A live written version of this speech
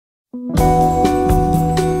வாழ்க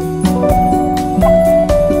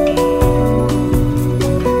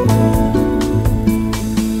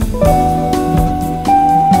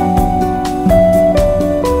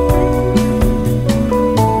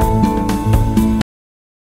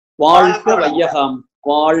வையகம்,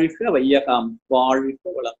 வாழ்க வையகம், வாழ்க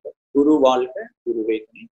வளம். குரு வாழ்க, குருவே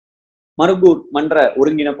துணை. மருங்கூர் மன்ற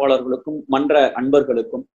ஒருங்கிணைப்பாளர்களுக்கும் மன்ற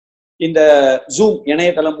அன்பர்களுக்கும் இந்த ஜூம்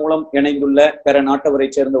இணையதளம் மூலம் இணைந்துள்ள பிற நாட்டவரை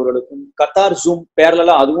சேர்ந்தவர்களுக்கும் கத்தார் ஜூம்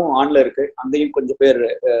பேரலா அதுவும் ஆன்ல இருக்கு, அங்கேயும் கொஞ்சம் பேர்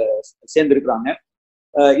சேர்ந்திருக்கிறாங்க.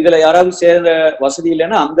 இதுல யாராவது சேர்ந்த வசதி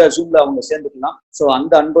இல்லைன்னா அந்த ஜூம்ல அவங்க சேர்ந்துக்கலாம். ஸோ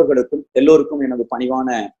அந்த அன்பர்களுக்கும் எல்லோருக்கும் எனது பணிவான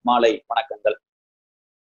மாலை வணக்கங்கள்.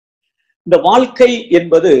 இந்த வாழ்க்கை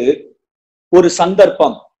என்பது ஒரு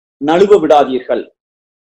சந்தர்ப்பம், நழுவ விடாதீர்கள்.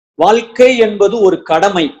 வாழ்க்கை என்பது ஒரு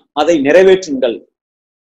கடமை, அதை நிறைவேற்றுங்கள்.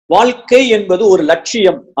 வாழ்க்கை என்பது ஒரு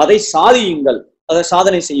லட்சியம், அதை சாதியுங்கள், அதை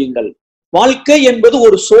சாதனை செய்யுங்கள். வாழ்க்கை என்பது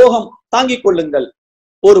ஒரு சோகம், தாங்கிக் கொள்ளுங்கள்.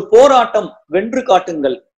 ஒரு போராட்டம், வென்று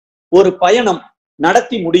காட்டுங்கள். ஒரு பயணம்,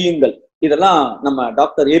 நடத்தி முடியுங்கள். இதெல்லாம் நம்ம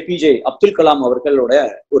டாக்டர் ஏபிஜே அப்துல் கலாம் அவர்களோட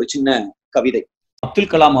ஒரு சின்ன கவிதை.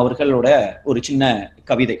 அப்துல் கலாம் அவர்களோட ஒரு சின்ன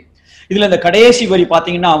கவிதை. இதுல இந்த கடைசி வரி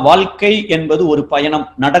பாத்தீங்கன்னா, வாழ்க்கை என்பது ஒரு பயணம்,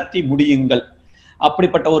 நடத்தி முடியுங்கள்.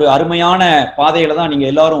 அப்படிப்பட்ட ஒரு அருமையான பாதையில தான் நீங்க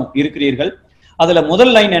எல்லாரும் இருக்கிறீர்கள். அதுல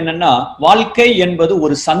முதல் லைன் என்னன்னா, வாழ்க்கை என்பது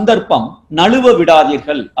ஒரு சந்தர்ப்பம், நழுவ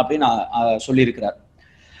விடாதீர்கள் அப்படின்னு சொல்லியிருக்கிறார்.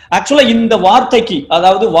 ஆக்சுவலா இந்த வார்த்தைக்கு,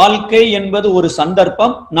 அதாவது வாழ்க்கை என்பது ஒரு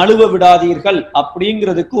சந்தர்ப்பம், நழுவ விடாதீர்கள்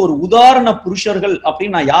அப்படிங்கிறதுக்கு ஒரு உதாரண புருஷர்கள்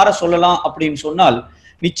அப்படின்னு நான் யாரை சொல்லலாம் அப்படின்னு சொன்னால்,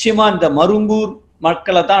 நிச்சயமா இந்த மருங்கூர்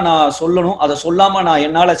மக்களை தான் நான் சொல்லணும். அதை சொல்லாம நான்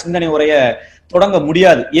என்னால சிந்தனை உரைய தொடங்க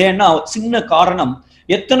முடியாது. ஏன்னா சின்ன காரணம்,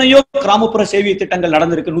 எத்தனையோ கிராமப்புற சேவை திட்டங்கள்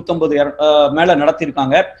நடந்திருக்கு, 150 மேல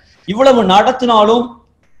நடத்திருக்காங்க. இவ்வளவு நடத்தினாலும்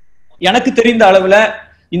எனக்கு தெரிந்த அளவுல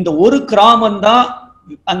இந்த ஒரு கிராமம் தான்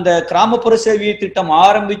அந்த கிராமப்புற சேவை திட்டம்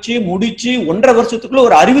ஆரம்பிச்சு முடிச்சு 1.5 வருஷத்துக்குள்ள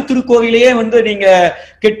ஒரு அறிவு திருக்கோவிலையே நீங்க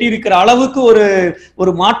கெட்டி இருக்கிற அளவுக்கு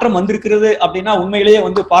ஒரு மாற்றம் வந்திருக்கிறது அப்படின்னா உண்மையிலேயே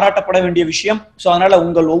பாராட்டப்பட வேண்டிய விஷயம். சோ அதனால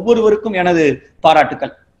உங்கள் ஒவ்வொருவருக்கும் எனது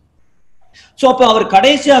பாராட்டுக்கள். சோ அப்ப அவர்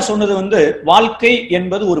கடைசியா சொன்னது வாழ்க்கை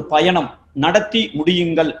என்பது ஒரு பயணம், நடத்தி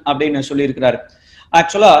முடியுங்கள் அப்படின்னு சொல்லியிருக்கிறாரு.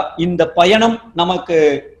 ஆக்சுவலா இந்த பயணம் நமக்கு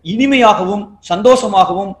இனிமையாகவும்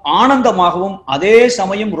சந்தோஷமாகவும் ஆனந்தமாகவும் அதே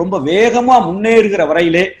சமயம் ரொம்ப வேகமா முன்னேறுகிற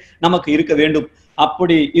வரையிலே நமக்கு இருக்க வேண்டும்.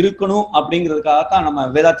 அப்படி இருக்கணும் அப்படிங்கிறதுக்காகத்தான் நம்ம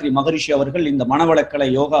வேதாத்ரி மகரிஷி அவர்கள் இந்த மனவளக்கலை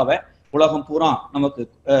யோகாவை உலகம் பூரா நமக்கு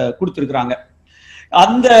கொடுத்திருக்கிறாங்க.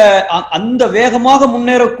 அந்த வேகமாக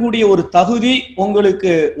முன்னேறக்கூடிய ஒரு தகுதி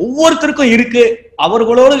உங்களுக்கு ஒவ்வொருத்தருக்கும் இருக்கு.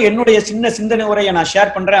 அவர்களோடு என்னுடைய சின்ன சிந்தனை உரையை நான்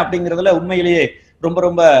ஷேர் பண்றேன் அப்படிங்கிறதுல உண்மையிலேயே ரொம்ப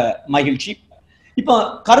ரொம்ப மகிழ்ச்சி. இப்ப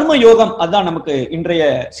கர்ம யோகம், அதுதான் நமக்கு இன்றைய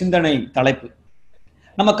சிந்தனை தலைப்பு.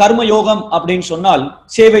 நம்ம கர்ம யோகம் அப்படின்னு சொன்னால்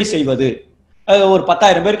சேவை செய்வது. ஒரு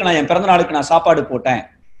 10,000 பேருக்கு நான் என் பிறந்த நாளுக்கு நான் சாப்பாடு போட்டேன்.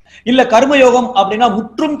 இல்ல கர்மயோகம் அப்படின்னா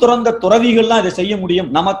முற்றும் துறந்த துறவிகள்லாம் இதை செய்ய முடியும்,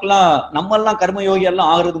 நம்மெல்லாம் கர்மயோகி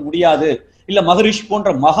எல்லாம் ஆகிறது முடியாது. இல்ல மகரிஷி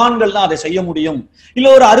போன்ற மகான்கள் தான் அதை செய்ய முடியும். இல்ல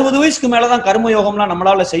ஒரு 60 வயசுக்கு மேலதான் கர்மயோகம்லாம்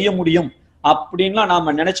நம்மளால செய்ய முடியும் அப்படின்லாம்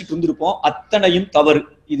நாம நினைச்சிட்டு இருந்திருப்போம். அத்தனையும் தவறு.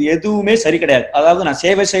 இது எதுவுமே சரி கிடையாது. அதாவது நான்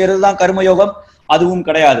சேவை செய்யறது தான் கர்மயோகம், அதுவும்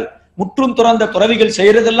கிடையாது. முற்றும் துறந்த துறவிகள்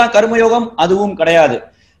செய்யறதெல்லாம் கர்மயோகம், அதுவும் கிடையாது.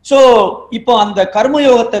 சோ இப்போ அந்த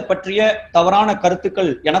கர்மயோகத்தை பற்றிய தவறான கருத்துக்கள்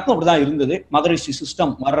எனக்கும் அப்படிதான் இருந்தது, மகரிஷி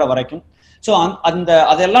சிஸ்டம் வர்ற வரைக்கும். சோ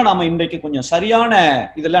அதெல்லாம் நாம இன்றைக்கு கொஞ்சம் சரியான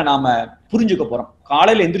இதெல்லாம் நாம புரிஞ்சுக்க போறோம்.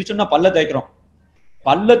 காலையில எந்திரிச்சோம்னா பல்ல தேய்க்கிறோம்,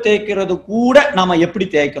 பல்ல தேய்க்கிறது கூட நாம எப்படி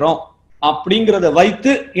தேய்க்கிறோம் அப்படிங்கிறத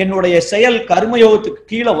வைத்து என்னுடைய செயல் கர்மயோகத்துக்கு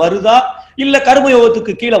கீழே வருதா இல்ல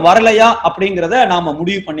கர்மயோகத்துக்கு கீழே வரலையா அப்படிங்கிறத நாம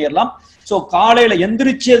முடிவு பண்ணிடலாம். சோ காலையில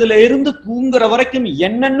எந்திரிச்சதுல இருந்து தூங்குற வரைக்கும்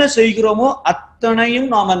என்னென்ன செய்கிறோமோ அத்தனையும்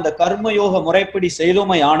நாம் அந்த கர்மயோக முறைப்படி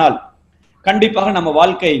செய்தோமே ஆனால் கண்டிப்பாக நம்ம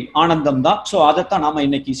வாழ்க்கை ஆனந்தம் தான். சோ அதைத்தான் நாம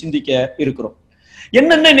இன்னைக்கு சிந்திக்க இருக்கிறோம்.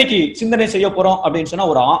 என்னென்ன இன்னைக்கு சிந்தனை செய்ய போறோம் அப்படின்னு சொன்னா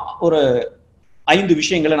ஒரு 5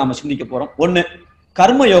 விஷயங்களை நாம சிந்திக்க போறோம். 1,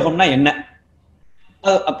 கர்மயோகம்னா என்ன,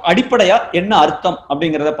 அடிப்படையா என்ன அர்த்தம்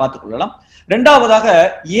அப்படிங்கிறத பார்த்துக் கொள்ளலாம். 2வதாக,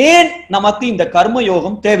 ஏன் நமக்கு இந்த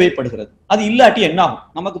கர்மயோகம் தேவைப்படுகிறது, அது இல்லாட்டி என்ன ஆகும்.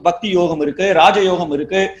 நமக்கு பக்தி யோகம் இருக்கு, ராஜயோகம்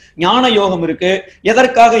இருக்கு, ஞான யோகம் இருக்கு.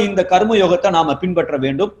 எதற்காக இந்த கர்மயோகத்தை நாம பின்பற்ற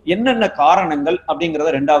வேண்டும், என்னென்ன காரணங்கள்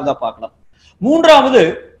அப்படிங்கிறத 2வதா பார்க்கலாம். 3வது,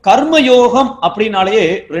 கர்மயோகம் அப்படின்னாலேயே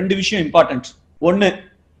 2 விஷயம் இம்பார்ட்டன்ட். 1,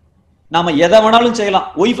 நாம எதை வேணாலும் செய்யலாம்,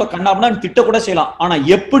 ஒய்ஃபை கண்ணாமனா திட்ட கூட செய்யலாம், ஆனா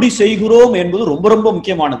எப்படி செய்கிறோம் என்பது ரொம்ப ரொம்ப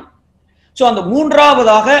முக்கியமானது. சோ அந்த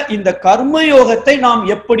 3வதாக இந்த கர்மயோகத்தை நாம்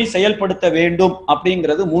எப்படி செயல்படுத்த வேண்டும்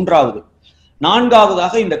அப்படிங்கிறது 3வது.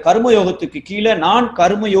 4வதாக, இந்த கர்மயோகத்துக்கு கீழே நான்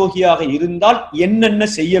கர்மயோகியாக இருந்தால் என்னென்ன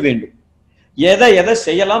செய்ய வேண்டும், எதை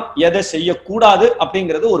செய்யலாம் எதை செய்யக்கூடாது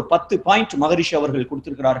அப்படிங்கிறது ஒரு 10 பாயிண்ட் மகரிஷி அவர்கள்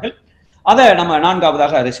கொடுத்திருக்கிறார்கள். அதை நம்ம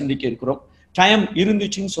 4வதாக அதை சிந்திக்க இருக்கிறோம். டைம்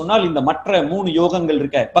இருந்துச்சுன்னு சொன்னால் இந்த மற்ற 3 யோகங்கள்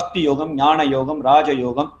இருக்க, பக்தி யோகம், ஞான யோகம், ராஜ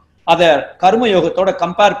யோகம், அதை கர்ம யோகத்தோட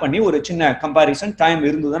கம்பேர் பண்ணி ஒரு சின்ன கம்பாரிசன் டைம்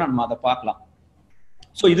இருந்ததுன்னு நம்ம அதை பார்க்கலாம்.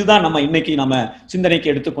 சோ இதுதான் நம்ம இன்னைக்கு நம்ம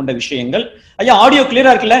சிந்தனைக்கு எடுத்துக்கொண்ட விஷயங்கள். ஐயா ஆடியோ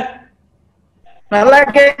கிளியரா இருக்குல்ல? நல்லா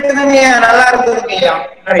கேக்குதுங்க, நல்லா இருக்குதுங்க.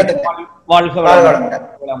 வாழ்க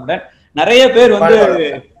வளமுடன். நிறைய பேர் வந்து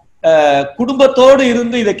குடும்பத்தோடு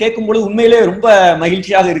இருந்து இதை கேட்கும் பொழுது உண்மையிலே ரொம்ப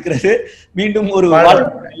மகிழ்ச்சியாக இருக்கிறது. மீண்டும் ஒரு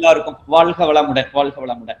எல்லாருக்கும் வாழ்க வளமுடன், வாழ்க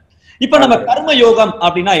வளமுடன். இப்ப நம்ம கர்ம யோகம்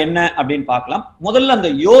அப்படின்னா என்ன அப்படின்னு பார்க்கலாம். முதல்ல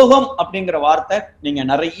அந்த யோகம் அப்படிங்கிற வார்த்தை நீங்க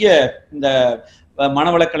நிறைய இந்த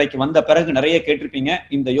மனவளக்கலைக்கு வந்த பிறகு நிறைய கேட்டிருப்பீங்க.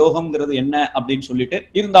 இந்த யோகம்ங்கிறது என்ன அப்படின்னு சொல்லிட்டு,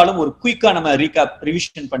 இருந்தாலும் ஒரு குயிக்கா நம்ம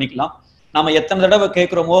ரிவிஷன் பண்ணிக்கலாம். நாம எத்தனை தடவை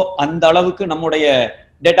கேட்கிறோமோ அந்த அளவுக்கு நம்முடைய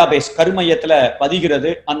டேட்டாபேஸ் கருமையத்துல பதிகிறது,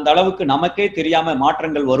 அந்த அளவுக்கு நமக்கே தெரியாம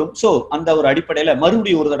மாற்றங்கள் வரும். சோ அந்த ஒரு அடிப்படையில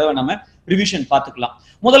மறுபடியும் ஒரு தடவை நம்ம ரிவிஷன் பார்த்துக்கலாம்.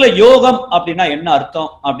 முதல்ல யோகம் அப்படின்னா என்ன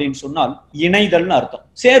அர்த்தம் அப்படின்னு சொன்னால் இணைதல்னு அர்த்தம்,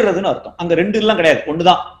 சேர்றதுன்னு அர்த்தம். அங்க 2 எல்லாம் கிடையாது,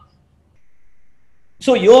 ஒண்ணுதான்.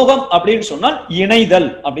 சோ யோகம் அப்படின்னு சொன்னால் இணைதல்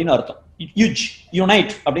அப்படின்னு அர்த்தம்.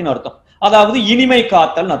 யுனைட் அப்படின்னு அர்த்தம். அதாவது இனிமை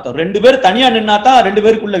காத்தல் அர்த்தம். 2 பேர் தனியா நின்னாதான் 2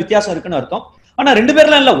 பேருக்குள்ள வித்தியாசம் இருக்குன்னு அர்த்தம். ஆனா 2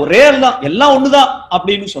 பேர்லாம் இல்ல, ஒரே ஆள் தான், எல்லாம் ஒண்ணுதான்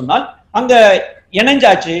அப்படின்னு சொன்னால் அங்க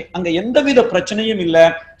இணைஞ்சாச்சு, அங்க எந்தவித பிரச்சனையும் இல்ல.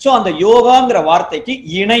 சோ அந்த யோகாங்கிற வார்த்தைக்கு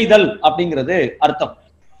இணைதல் அப்படிங்கிறது அர்த்தம்.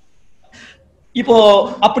 இப்போ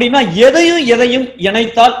அப்படின்னா எதையும்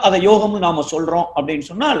இணைத்தால் அதை யோகம்னு நாம சொல்றோம் அப்படின்னு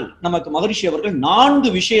சொன்னால், நமக்கு மகரிஷி அவர்கள்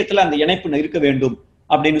 4 விஷயத்துல அந்த இணைப்பு இருக்க வேண்டும்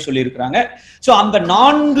அப்படின்னு சொல்லி இருக்கிறாங்க. சோ அந்த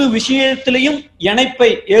 4 விஷயத்திலையும் இணைப்பை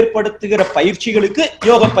ஏற்படுத்துகிற பயிற்சிகளுக்கு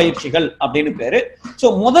யோக பயிற்சிகள் அப்படின்னு பேரு. சோ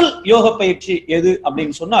முதல் யோக பயிற்சி எது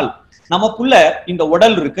அப்படின்னு சொன்னால், நமக்குள்ள இந்த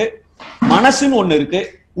உடல் இருக்கு, மனசுன்னு ஒண்ணு இருக்கு,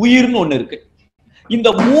 உயிர்னு ஒண்ணு இருக்கு. இந்த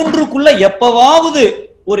 3க்குள்ள எப்பவாவது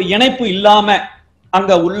ஒரு இணைப்பு இல்லாம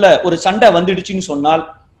அங்க உள்ள ஒரு சண்டை வந்துடுச்சுன்னு சொன்னால்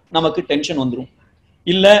நமக்கு டென்ஷன் வந்துடும்,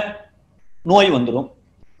 இல்ல நோய் வந்துடும்,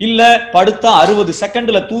 இல்ல படுத்தா 60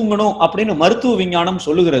 செகண்ட்ல தூங்கணும் அப்படின்னு மருத்துவ விஞ்ஞானம்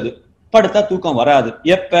சொல்லுகிறது. படுத்தா தூக்கம் வராது.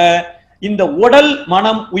 எப்ப இந்த உடல்,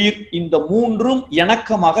 மனம், உயிர் இந்த 3ம்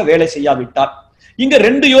இணக்கமாக வேலை செய்யாவிட்டால். இங்க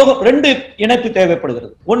 2 இணைப்பு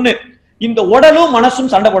தேவைப்படுகிறது. ஒண்ணு, இந்த உடலும்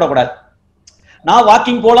மனசும் சண்டை போடக்கூடாது. நான்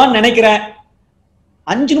வாக்கிங் போலான்னு நினைக்கிறேன்,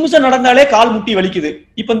 5 நிமிஷம் நடந்தாலே கால் முட்டி வலிக்குது.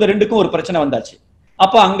 இப்ப இந்த 2க்கும் ஒரு பிரச்சனை வந்தாச்சு.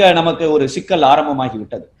 அப்ப அங்க நமக்கு ஒரு சிக்கல் ஆரம்பமாகி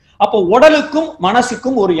விட்டது. அப்போ உடலுக்கும்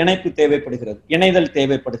மனசுக்கும் ஒரு இணைப்பு தேவைப்படுகிறது, இணைதல்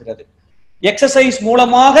தேவைப்படுகிறது. எக்ஸசைஸ்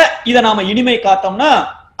மூலமாக இதை நாம இனிமை காத்தோம்னா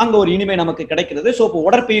அங்க ஒரு இனிமை நமக்கு கிடைக்கிறது. சோ இப்போ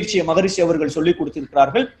உடற்பயிற்சியை மகரிஷி அவர்கள் சொல்லி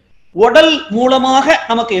கொடுத்திருக்கிறார்கள். உடல் மூலமாக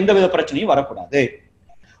நமக்கு எந்தவித பிரச்சனையும் வரக்கூடாது.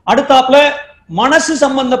 அடுத்தாப்புல மனசு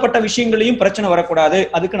சம்பந்தப்பட்ட விஷயங்களையும் பிரச்சனை வரக்கூடாது.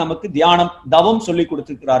 அதுக்கு நமக்கு தியானம், தவம் சொல்லி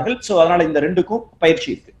கொடுத்திருக்கிறார்கள். சோ அதனால இந்த 2க்கும் பயிற்சி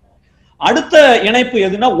இருக்கு. அடுத்த இணைப்பு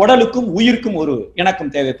எதுனா உடலுக்கும் உயிருக்கும் ஒரு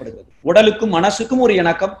இணக்கம் தேவைப்படுகிறது. உடலுக்கும் மனசுக்கும் ஒரு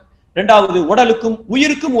இணக்கம், 2வது உடலுக்கும்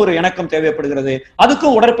உயிருக்கும் ஒரு இணக்கம் தேவைப்படுகிறது.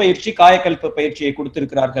 அதுக்கும் உடற்பயிற்சி, காயக்கல்ப பயிற்சியை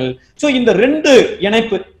கொடுத்திருக்கிறார்கள். சோ இந்த 2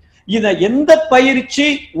 இணைப்பு, இத எந்த பயிற்சி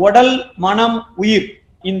உடல், மனம், உயிர்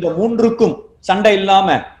இந்த 3க்கும் சண்டை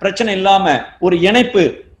இல்லாம பிரச்சனை இல்லாம ஒரு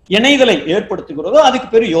இணைதலை ஏற்படுத்துகிறதோ அதுக்கு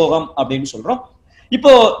பேரு யோகம் அப்படின்னு சொல்றோம்.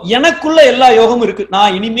 இப்போ எனக்குள்ள எல்லா யோகமும் இருக்கு,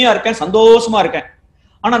 நான் இனிமையா இருக்கேன், சந்தோஷமா இருக்கேன்.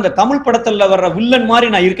 ஆனா அந்த தமிழ் படத்துல வர்ற வில்லன் மாதிரி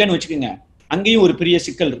நான் இருக்கேன்னு வச்சுக்கோங்க, அங்கேயும் ஒரு பெரிய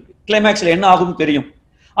சிக்கல் இருக்கு. கிளைமேக்ஸ்ல என்ன ஆகும் தெரியும்.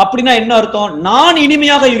 அப்படின்னா என்ன அர்த்தம்? நான்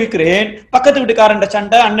இனிமையாக இருக்கிறேன், பக்கத்து வீட்டுக்காரன்ட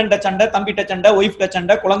சண்டை, அண்ணன்ட சண்டை, தம்பிட்ட சண்டை, ஒய்ஃப்ட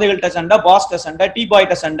சண்டை, குழந்தைகள்கிட்ட சண்டை, பாஸ்ட சண்டை, டீ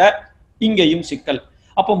பாய்ட்ட சண்டை, இங்கேயும் சிக்கல்.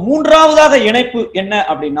 அப்ப 3வதாக இணைப்பு என்ன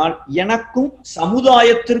அப்படின்னா, எனக்கும்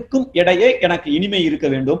சமுதாயத்திற்கும் இடையே எனக்கு இனிமை இருக்க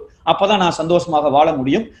வேண்டும். அப்பதான் நான் சந்தோஷமாக வாழ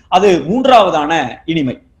முடியும். அது 3வதான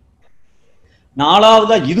இனிமை.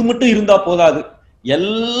 4வதா இது மட்டும் இருந்தா போதாது,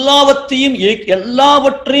 எல்லாவற்றையும்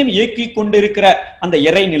இயக்கி கொண்டிருக்கிற அந்த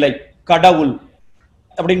இறைநிலை, கடவுள்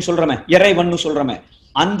அப்படின்னு சொல்றமே, இறைவன் சொல்றமே,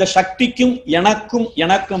 அந்த சக்திக்கும் எனக்கும்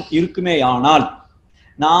இணக்கம் இருக்குமே. ஆனால்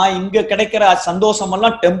நான் இங்க கிடைக்கிற சந்தோஷம்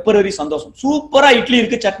எல்லாம் டெம்பரரி சந்தோஷம். சூப்பரா இட்லி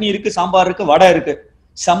இருக்கு, சட்னி இருக்கு, சாம்பார் இருக்கு, வடை இருக்கு,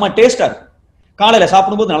 செம்ம டேஸ்டா இருக்கு, காலையில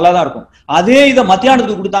சாப்பிடும்போது நல்லா தான் இருக்கும். அதே இதை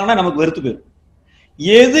மத்தியானத்துக்கு கொடுத்தாங்கன்னா நமக்கு வெறுத்து போயிடும்.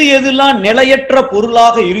 எதெல்லாம் நிலையற்ற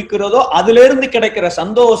பொருளாக இருக்கிறதோ அதுல இருந்து கிடைக்கிற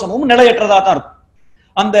சந்தோஷமும் நிலையற்றதா தான் இருக்கும்.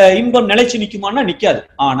 அந்த இன்பம் நிலைச்சு நிக்குமான்னா நிக்காது.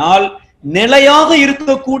 ஆனால் நிலையாக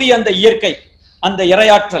இருக்கக்கூடிய அந்த இயற்கை, அந்த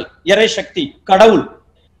இறையாற்றல், இறை சக்தி, கடவுள்,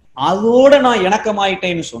 அதோட நான்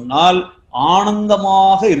இணக்கமாயிட்டேன்னு சொன்னால்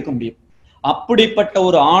ஆனந்தமாக இருக்க முடியும். அப்படிப்பட்ட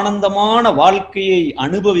ஒரு ஆனந்தமான வாழ்க்கையை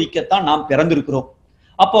அனுபவிக்கத்தான் நாம் பிறந்திருக்கிறோம்.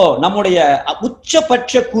 அப்போ நம்முடைய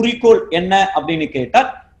உச்சபட்ச குறிக்கோள் என்ன அப்படின்னு கேட்டால்,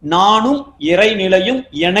 நானும் இறைநிலையும்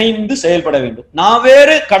இணைந்து செயல்பட வேண்டும். நான்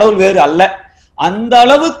வேறு, கடவுள் வேறு அல்ல. அந்த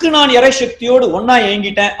அளவுக்கு நான் இறை சக்தியோடு ஒன்னா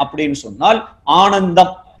இயங்கிட்டேன் அப்படின்னு சொன்னால்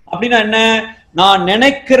ஆனந்தம். அப்படின்னா என்ன? நான்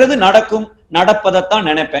நினைக்கிறது நடக்கும், நடப்பதைத்தான்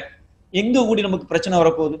நினைப்பேன். எங்க கூடி நமக்கு பிரச்சனை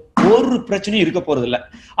வரப்போகுது? ஒரு பிரச்சனையும் இருக்க போறது இல்லை.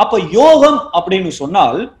 அப்ப யோகம் அப்படின்னு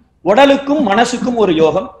சொன்னால் உடலுக்கும் மனசுக்கும் ஒரு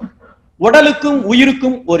யோகம், உடலுக்கும்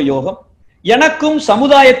உயிருக்கும் ஒரு யோகம், எனக்கும்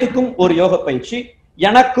சமுதாயத்துக்கும் ஒரு யோக பயிற்சி,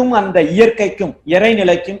 எனக்கும் அந்த இயற்கைக்கும்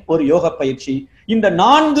இறைநிலைக்கும் ஒரு யோக பயிற்சி. இந்த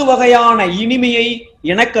 4 வகையான இனிமையை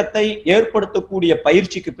இணக்கத்தை ஏற்படுத்தக்கூடிய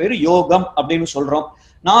பயிற்சிக்கு பேரு யோகம் அப்படின்னு சொல்றோம்.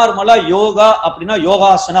 நார்மலா யோகா அப்படின்னா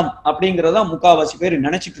யோகாசனம் அப்படிங்கிறத முக்காவாசி பேர்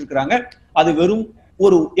நினைச்சிட்டு இருக்கிறாங்க. அது வெறும்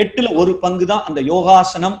ஒரு 8ல் 1 பங்கு தான் அந்த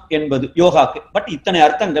யோகாசனம் என்பது யோகாக்கு. பட் இத்தனை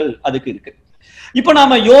அர்த்தங்கள் அதுக்கு இருக்கு. இப்ப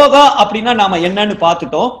நாம யோகா அப்படின்னா நாம என்னன்னு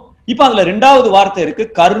பார்த்துட்டோம். இப்ப அதுல 2வது வார்த்தை இருக்கு,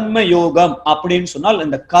 கர்ம யோகம் அப்படின்னு சொன்னால்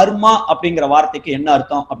இந்த கர்மா அப்படிங்கிற வார்த்தைக்கு என்ன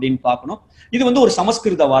அர்த்தம் அப்படின்னு பார்க்கணும். இது ஒரு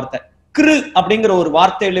சமஸ்கிருத வார்த்தை. கிரு அப்படிங்கிற ஒரு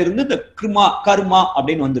வார்த்தையில இருந்து இந்த கர்மா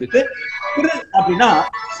அப்படின்னு வந்திருக்கு. கிரு அப்படின்னா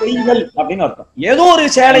செய்தல் அப்படின்னு அர்த்தம். ஏதோ ஒரு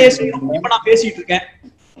சேலையை செய்யணும். இப்ப நான் பேசிட்டு இருக்கேன்,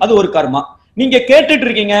 அது ஒரு கர்மா. நீங்க கேட்டுட்டு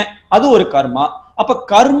இருக்கீங்க, அது ஒரு கர்மா. அப்ப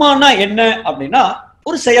கர்மானா என்ன அப்படின்னா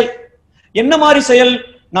ஒரு செயல். என்ன மாதிரி செயல்?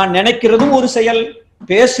 நான் நினைக்கிறதும் ஒரு செயல்,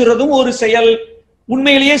 பேசுறதும் ஒரு செயல்,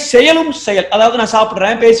 உண்மையிலேயே செயலும் செயல். அதாவது நான்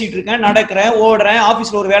சாப்பிடுறேன், பேசிட்டு இருக்கேன், நடக்கிறேன், ஓடுறேன்,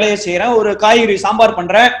 ஆபீஸ்ல ஒரு வேலையை செய்யறேன், ஒரு காய்கறி சாம்பார்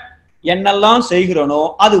பண்றேன், என்னெல்லாம் செய்கிறனோ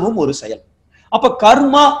அதுவும் ஒரு செயல். அப்ப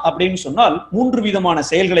கர்மா அப்படின்னு சொன்னால் 3 விதமான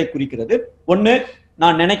செயல்களை குறிக்கிறது. 1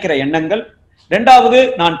 நான் நினைக்கிற எண்ணங்கள், 2வது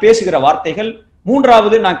நான் பேசுகிற வார்த்தைகள்,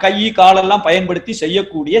 3வது நான் கை காலெல்லாம் பயன்படுத்தி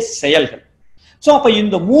செய்யக்கூடிய செயல்கள். சோ அப்ப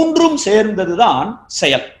இந்த 3ம் சேர்ந்ததுதான்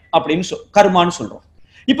செயல் அப்படின்னு கர்மான்னு சொல்றோம்.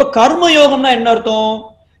 இப்ப கர்ம யோகம்னா என்ன அர்த்தம்?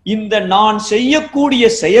 இந்த நான் செய்யக்கூடிய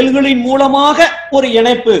செயல்களின் மூலமாக ஒரு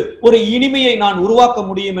இணைப்பு, ஒரு இனிமையை நான் உருவாக்க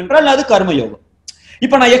முடியும் என்றால் அது கர்மயோகம்.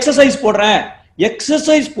 இப்ப நான் எக்ஸசைஸ் போடுறேன்,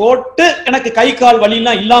 எக்ஸசைஸ் போட்டு எனக்கு கை கால்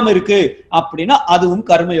வலியெல்லாம் இல்லாம இருக்கு அப்படின்னா அதுவும்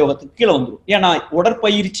கர்மயோகத்துக்கு கீழே வந்துடும். ஏன்னா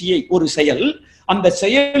உடற்பயிற்சியை ஒரு செயல், அந்த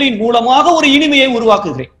செயலின் மூலமாக ஒரு இனிமையை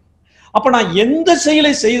உருவாக்குகிறேன். அப்ப நான் எந்த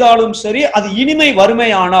செயலை செய்தாலும் சரி அது இனிமை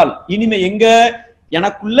வறுமையானால், இனிமை எங்க?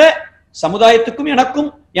 எனக்குள்ள, சமுதாயத்துக்கும் எனக்கும்,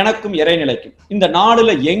 எனக்கும் இறைநிலைக்கும், இந்த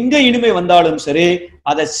 4ல எங்க இனிமை வந்தாலும் சரி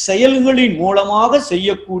அதை செயல்களின் மூலமாக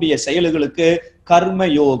செய்யக்கூடிய செயல்களுக்கு கர்ம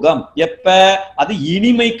யோகம். எப்ப அது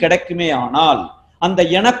இனிமை கிடைக்குமே ஆனால், அந்த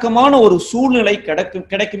இணக்கமான ஒரு சூழ்நிலை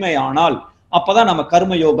கிடைக்குமே ஆனால் அப்பதான் நம்ம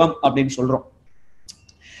கர்ம யோகம் அப்படின்னு சொல்றோம்.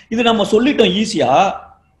 இது நம்ம சொல்லிட்டோம் ஈஸியா,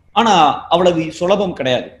 ஆனா அவ்வளவு சுலபம்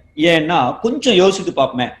கிடையாது. ஏன்னா கொஞ்சம் யோசித்து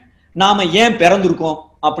பார்ப்போமே, நாம ஏன் பிறந்திருக்கோம்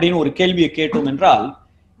அப்படின்னு ஒரு கேள்வியை கேட்டோம் என்றால்,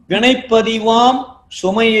 வினைப்பதிவாம்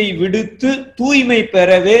சுமையை விடுத்து தூய்மை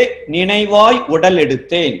பெறவே நினைவாய் உடல்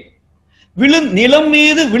எடுத்தேன், நிலம்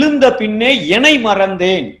மீது விழுந்த பின்னே எனை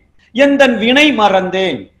மறந்தேன், எந்தன் வினை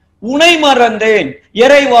மறந்தேன், உனை மறந்தேன்,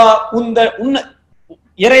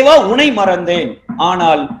 இறைவா உனை மறந்தேன்,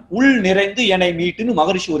 ஆனால் உள் நிறைந்து என்னை மீட்டுன்னு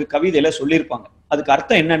மகரிஷி ஒரு கவிதையில சொல்லியிருப்பாங்க. அதுக்கு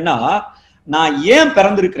அர்த்தம் என்னன்னா, நான் ஏன்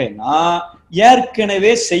பிறந்திருக்கிறேன்னா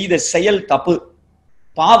ஏற்கனவே செய்த செயல் தப்பு,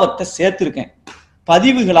 பாவத்தை சேர்த்திருக்கேன்,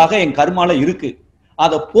 பதிவுகளாக என் கர்மால இருக்கு,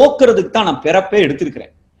 அதை போக்குறதுக்கு தான் நான் பிறப்பே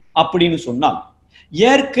எடுத்திருக்கிறேன் அப்படின்னு சொன்னால்,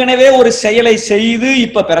 ஏற்கனவே ஒரு செயலை செய்து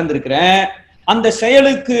இப்ப பிறந்திருக்கிறேன், அந்த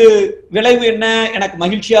செயலுக்கு விளைவு என்ன? எனக்கு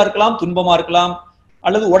மகிழ்ச்சியா இருக்கலாம், துன்பமா இருக்கலாம்,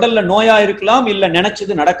 அல்லது உடல்ல நோயா இருக்கலாம், இல்ல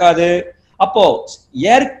நினைச்சது நடக்காது. அப்போ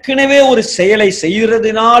ஏற்கனவே ஒரு செயலை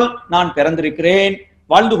செய்யறதுனால் நான் பிறந்திருக்கிறேன்,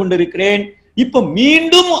 வாழ்ந்து கொண்டிருக்கிறேன். இப்ப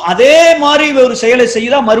மீண்டும் அதே மாதிரி ஒரு செயலை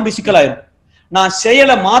செய்தா மறுபடியும் சிக்கலாயிரும். நான்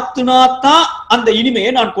செயலை மாத்துனாதான் அந்த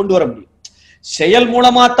இனிமையை நான் கொண்டு வர முடியும். செயல்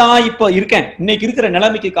மூலமா தான் இப்ப இருக்கேன், இன்னைக்கு இருக்கிற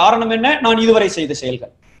நிலைமைக்கு காரணம் என்ன? நான் இதுவரை செய்த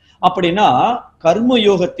செயல்கள். அப்படின்னா கர்ம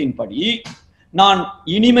யோகத்தின் படி நான்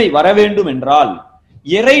இனிமை வர வேண்டும் என்றால்,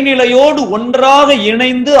 இறைநிலையோடு ஒன்றாக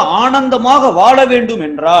இணைந்து ஆனந்தமாக வாழ வேண்டும்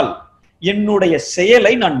என்றால் என்னுடைய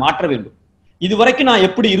செயலை நான் மாற்ற வேண்டும். இதுவரைக்கும் நான்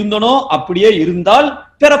எப்படி இருந்தனோ அப்படியே இருந்தால்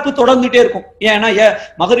பிறப்பு தொடர்ந்துட்டே இருக்கும். ஏன்னா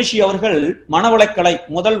மகரிஷி அவர்கள் மனவளக்கலை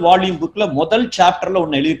முதல் வால்யூம் புக்ல முதல் சாப்டர்ல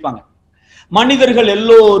ஒன்னு எழுதியிருப்பாங்க. மனிதர்கள்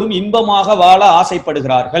எல்லோரும் இன்பமாக வாழ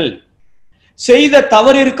ஆசைப்படுகிறார்கள், செய்த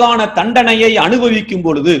தவறிற்கான தண்டனையை அனுபவிக்கும்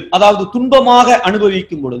பொழுது, அதாவது துன்பமாக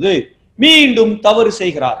அனுபவிக்கும் பொழுது மீண்டும் தவறு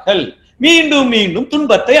செய்கிறார்கள், மீண்டும் மீண்டும்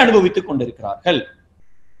துன்பத்தை அனுபவித்துக் கொண்டிருக்கிறார்கள்.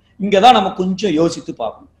 இங்கதான் நம்ம கொஞ்சம் யோசித்து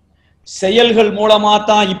பார்க்கணும். செயல்கள் மூலமா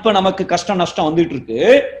தான் இப்ப நமக்கு கஷ்டம் நஷ்டம் வந்துட்டு இருக்கு,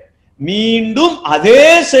 மீண்டும் அதே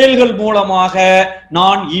செயல்கள் மூலமாக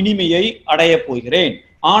நான் இனிமையை அடைய போகிறேன்,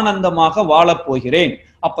 ஆனந்தமாக வாழப் போகிறேன்.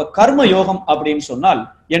 அப்ப கர்ம யோகம் அப்படின்னு சொன்னால்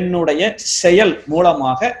என்னுடைய செயல்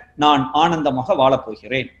மூலமாக நான் ஆனந்தமாக வாழப்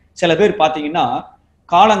போகிறேன். சில பேர் பாத்தீங்கன்னா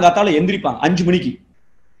காலங்காத்தால எந்திரிப்பாங்க 5 மணிக்கு,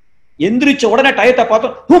 எந்திரிச்ச உடனே டயத்தை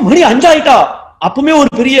பார்த்தோம், மணி 5 ஆயிட்டா, அப்பவுமே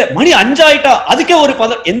ஒரு பெரிய மணி 5 ஆயிட்டா, அதுக்கே ஒரு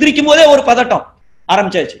எந்திரிக்கும் போதே ஒரு பதட்டம்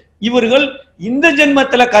ஆரம்பிச்சாச்சு. இவர்கள் இந்த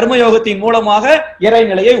ஜென்மத்துல கர்மயோகத்தின் மூலமாக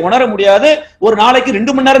இறைநிலையை உணர முடியாது. ஒரு நாளைக்கு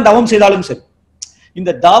 2 மணி நேரம் தவம் செய்தாலும் சரி,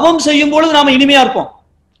 இந்த தவம் செய்யும் பொழுது நாம இனிமையா இருப்போம்.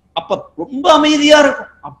 அப்ப ரொம்ப அமைதியா இருக்கும்.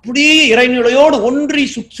 அப்படியே இறைநிலையோடு ஒன்றி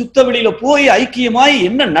சுத்த வெளியில போய் ஐக்கியமாய்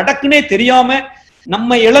என்ன நடக்குன்னே தெரியாம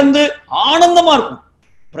நம்ம இழந்து ஆனந்தமா இருக்கும்.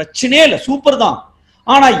 பிரச்சனையே இல்லை, சூப்பர் தான்.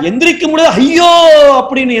 ஆனா எந்திரிக்க முடியாது, ஐயோ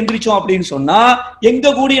அப்படின்னு எந்திரிச்சோம் அப்படின்னு சொன்னா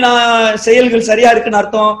எங்க கூடி நான் செயல்கள் சரியா இருக்குன்னு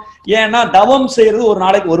அர்த்தம். ஏன்னா தவம் செய்யறது ஒரு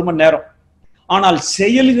நாளைக்கு 1 மணி நேரம். ஆனால்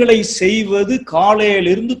செயல்களை செய்வது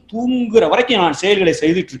காலையிலிருந்து தூங்குற வரைக்கும் நான் செயல்களை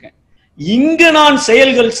செய்துட்டு இருக்கேன். இங்கு நான்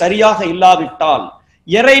செயல்கள் சரியாக இல்லாவிட்டால்,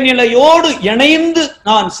 இறைநிலையோடு இணைந்து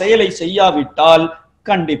நான் செயலை செய்யாவிட்டால்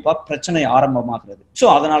கண்டிப்பா பிரச்சனை ஆரம்பமாகிறது. சோ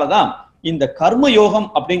அதனாலதான் இந்த கர்ம யோகம்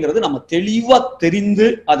அப்படிங்கிறது நம்ம தெளிவா தெரிந்து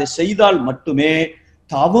அதை செய்தால் மட்டுமே,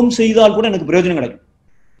 தவம் செய்தால் கூட எனக்கு பிரயோஜனம் கிடைக்கும்.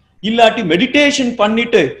 இல்லாட்டி மெடிடேஷன்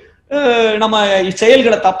பண்ணிட்டு நம்ம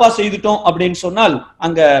செயல்களை தப்பா செய்துட்டோம் அப்படின்னு சொன்னால்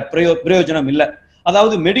அங்க பிரயோஜனம் இல்லை.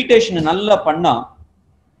 அதாவது மெடிடேஷன் நல்லா பண்ணா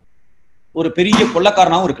ஒரு பெரிய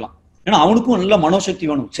கொள்ளைக்காரனாவும் இருக்கலாம். ஏன்னா அவனுக்கும் நல்ல மனோசக்தி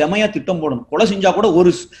வேணும், செமையா திட்டம் போடணும். கொலை செஞ்சா கூட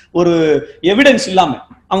ஒரு எவிடன்ஸ் இல்லாம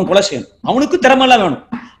அவன் கொலை செய்யணும், அவனுக்கு திறமெல்லாம் வேணும்.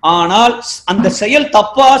 ஆனால் அந்த செயல்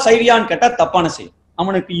தப்பா சரியான்னு கேட்டா தப்பான செயல்.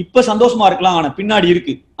 அவனுக்கு இப்ப சந்தோஷமா இருக்கலாம், ஆனா பின்னாடி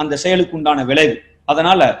இருக்கு அந்த செயலுக்கு உண்டான விளைவு.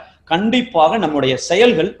 அதனால கண்டிப்பாக நம்முடைய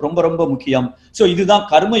செயல்கள் ரொம்ப ரொம்ப முக்கியம். சோ இதுதான்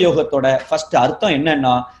கர்ம யோகத்தோட ஃபர்ஸ்ட் அர்த்தம்.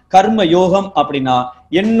 என்னன்னா கர்ம யோகம் அப்படின்னா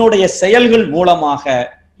என்னுடைய செயல்கள் மூலமாக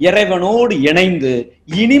இறைவனோடு இணைந்து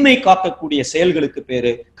இனிமை காக்கக்கூடிய செயல்களுக்கு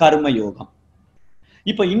பேரு கர்ம யோகம்.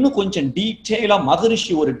 இப்ப இன்னும் கொஞ்சம் டீட்டெயிலா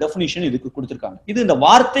மகரிஷி ஒரு டெபினிஷன் இதுக்கு கொடுத்திருக்காங்க. இது இந்த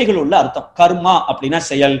வார்த்தைகள் உள்ள அர்த்தம். கர்மா அப்படின்னா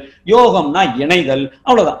செயல், யோகம்னா இணைதல்,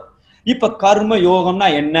 அவ்வளவுதான். இப்ப கர்ம யோகம்னா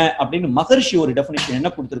என்ன அப்படின்னு மகரிஷி ஒரு டெபினிஷன்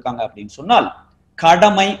என்ன கொடுத்திருக்காங்க அப்படின்னு சொன்னால்,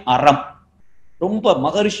 கடமை அறம். ரொம்ப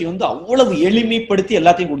மகரிஷி அவ்வளவு எளிமைப்படுத்தி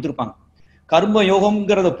எல்லாத்தையும் கொடுத்திருப்பாங்க. கர்ம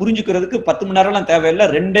யோகம்ங்கிறத புரிஞ்சுக்கிறதுக்கு 10 மணி நேரம் தேவையில்லை,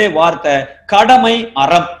 2 வார்த்தை, கடமை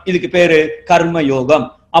அறம். இதுக்கு பேரு கர்ம யோகம்.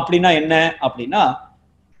 அப்படின்னா என்ன அப்படின்னா,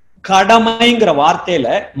 கடமைங்கிற வார்த்தையில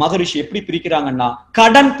மகரிஷி எப்படி பிரிக்கிறாங்கன்னா,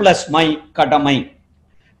 கடன் பிளஸ் மை கடமை.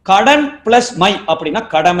 கடன் பிளஸ் மை அப்படின்னா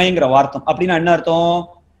கடமைங்கிற வார்த்தை. அப்படின்னா என்ன அர்த்தம்?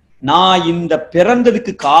 நான் இந்த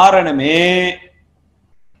பிறந்ததுக்கு காரணமே,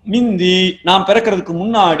 மிந்தி நான் பிறக்கிறதுக்கு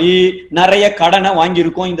முன்னாடி நிறைய கடனை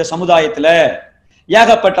வாங்கியிருக்கோம் இந்த சமுதாயத்துல,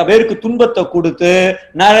 ஏகப்பட்ட பேருக்கு துன்பத்தை கொடுத்து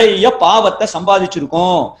நிறைய பாவத்தை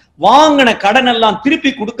சம்பாதிச்சிருக்கோம். வாங்கின கடன் எல்லாம்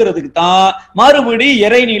திருப்பி கொடுக்கறதுக்கு தான் மறுபடி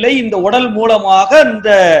இறைநிலை இந்த உடல் மூலமாக இந்த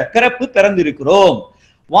பிறப்பு பிறந்திருக்கிறோம்.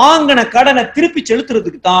 வாங்கின கடனை திருப்பி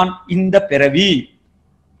செலுத்துறதுக்கு தான் இந்த பிறவி.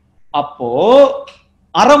 அப்போ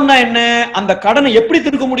அறம்னா என்ன? அந்த கடனை எப்படி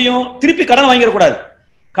திருக்க முடியும்? திருப்பி கடன் வாங்கிடக்கூடாது.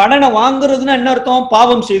 கடனை வாங்குறதுன்னா என்ன அர்த்தம்?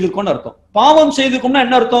 பாவம் செய்திருக்கோம்னு அர்த்தம். பாவம் செய்திருக்கோம்னா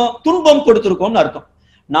என்ன அர்த்தம்? துன்பம் கொடுத்திருக்கோம்னு அர்த்தம்.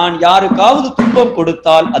 நான் யாருக்காவது துன்பம்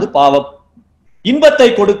கொடுத்தால் அது பாவம். இன்பத்தை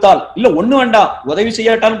கொடுத்தால், இல்ல ஒண்ணு வேண்டாம், உதவி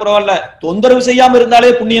செய்யாட்டாலும் பரவாயில்ல, தொந்தரவு செய்யாம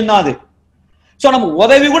இருந்தாலே புண்ணியம் தான் அது. சோ நம்ம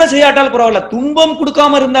உதவி கூட செய்யாட்டாலும் பரவாயில்ல, துன்பம்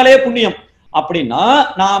கொடுக்காம இருந்தாலே புண்ணியம். அப்படின்னா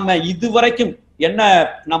நாம இதுவரைக்கும் என்ன,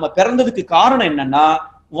 நம்ம பிறந்ததுக்கு காரணம் என்னன்னா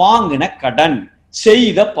வாங்கின கடன்,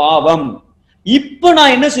 செய்த பாவம். இப்ப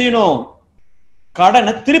நான் என்ன செய்யணும்?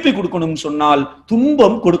 கடனை திருப்பி கொடுக்கணும்னு சொன்னால்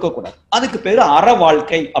துன்பம் கொடுக்க கூடாது. அதுக்கு பேரு அற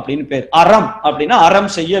வாழ்க்கை அப்படின்னு பேர். அறம் அப்படின்னா அறம்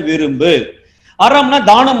செய்ய விரும்பு. அறம்னா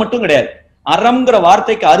தானம் மட்டும் கிடையாது. அறம்ங்கிற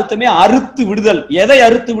வார்த்தைக்கு அர்த்தமே அறுத்து விடுதல். எதை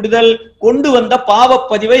அறுத்து விடுதல்? கொண்டு வந்த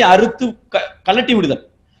பாவப்பதிவை அறுத்து கலட்டி விடுதல்.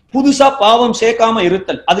 புதுசா பாவம் சேர்க்காம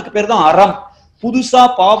இருத்தல், அதுக்கு பேர் தான் அறம். புதுசா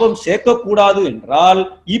பாவம் சேர்க்க கூடாது என்றால்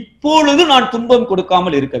இப்பொழுது நான் துன்பம்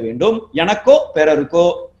கொடுக்காமல் இருக்க வேண்டும், எனக்கோ பிறருக்கோ.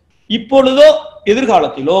 இப்பொழுதோ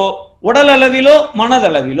எதிர்காலத்திலோ உடல் அளவிலோ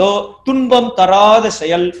மனதளவிலோ துன்பம் தராத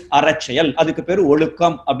செயல் அறச்செயல், அதுக்கு பேரு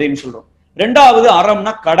ஒழுக்கம் அப்படின்னு சொல்றோம். 2வது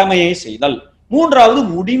அறம்னா கடமையை செய்தல். 3வது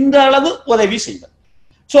முடிந்த அளவு உதவி செய்தல்.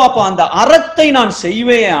 சோ அப்ப அந்த அறத்தை நான்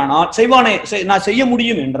நான் செய்ய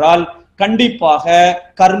முடியும் என்றால் கண்டிப்பாக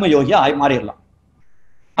கர்மயோகி மாறிடலாம்.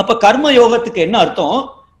 அப்ப கர்ம யோகத்துக்கு என்ன அர்த்தம்?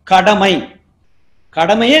 கடமை,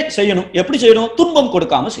 கடமையை செய்யணும். எப்படி செய்யணும்? துன்பம்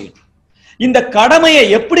கொடுக்காம செய்யணும். இந்த கடமையை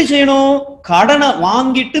எப்படி செய்யணும்? கடனை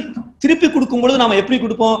வாங்கிட்டு திருப்பி கொடுக்கும் பொழுது நாம எப்படி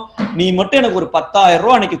கொடுப்போம்? நீ மட்டும் எனக்கு ஒரு 10,000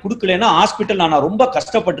 ரூபாய் அன்னைக்கு கொடுக்கலன்னா ஹாஸ்பிட்டல் நான் ரொம்ப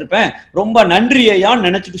கஷ்டப்பட்டிருப்பேன், ரொம்ப நன்றியான்னு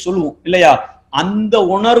நினைச்சிட்டு சொல்லுவோம் இல்லையா? அந்த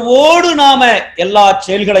உணர்வோடு நாம எல்லா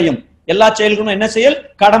செயல்களும் என்ன செயல்?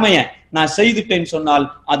 கடமையை நான் செய்துட்டேன்னு சொன்னால்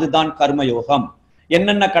அதுதான் கர்மயோகம்.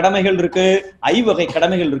 என்னென்ன கடமைகள் இருக்கு? 5 வகை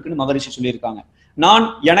கடமைகள் இருக்குன்னு மகரிஷி சொல்லியிருக்காங்க. நான்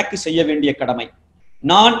எனக்கு செய்ய வேண்டிய கடமை,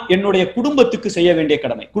 நான் என்னுடைய குடும்பத்துக்கு செய்ய வேண்டிய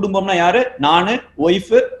கடமை. குடும்பம்னா யாரு? நானு,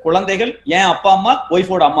 ஒய்ஃபு, குழந்தைகள், என் அப்பா அம்மா,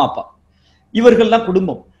 ஒய்ஃபோட அம்மா அப்பா, இவர்கள் தான்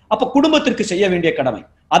குடும்பம். அப்ப குடும்பத்திற்கு செய்ய வேண்டிய கடமை.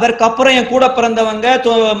 அதற்கப்புறம் என் கூட பிறந்தவங்க,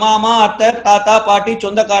 மாமா, அத்தை, தாத்தா, பாட்டி,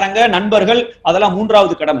 சொந்தக்காரங்க, நண்பர்கள், அதெல்லாம்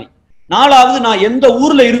 3வது கடமை. 4வது நான் எந்த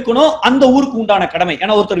ஊர்ல இருக்கணும் அந்த ஊருக்கு உண்டான கடமை.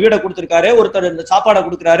 ஏன்னா ஒருத்தர் வீடை கொடுத்திருக்காரு, ஒருத்தர் இந்த சாப்பாடை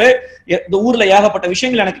கொடுக்குறாரு, இந்த ஊர்ல ஏகப்பட்ட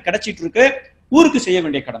விஷயங்கள் எனக்கு கிடைச்சிட்டு இருக்கு, ஊருக்கு செய்ய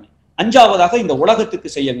வேண்டிய கடமை. 5வதாக இந்த உலகத்துக்கு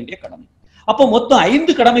செய்ய வேண்டிய கடமை. அப்போ மொத்தம்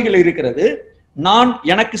 5 கடமைகள் இருக்கிறது. நான்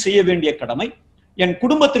எனக்கு செய்ய வேண்டிய கடமை, என்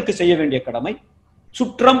குடும்பத்திற்கு செய்ய வேண்டிய கடமை,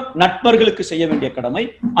 சுற்றம் நட்பர்களுக்கு செய்ய வேண்டிய கடமை,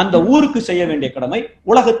 அந்த ஊருக்கு செய்ய வேண்டிய கடமை,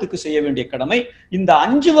 உலகத்துக்கு செய்ய வேண்டிய கடமை. இந்த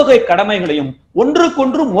 5 வகை கடமைகளையும்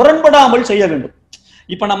ஒன்றுக்கொன்று முரண்படாமல் செய்ய வேண்டும்.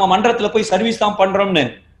 இப்ப நம்ம மன்றத்துல போய் சர்வீஸ் தான் பண்றோம்னு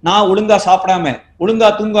நான் ஒழுங்கா சாப்பிடாம, ஒழுங்கா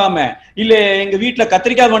தூங்காம, இல்ல எங்க வீட்டுல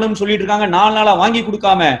கத்திரிக்காய் வேணும்னு சொல்லிட்டு இருக்காங்க 4 நாளா வாங்கி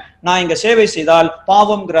கொடுக்காம நான் இங்க சேவை செய்தால்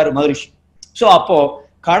பாவம்ங்கிறாரு மகரிஷி. சோ அப்போ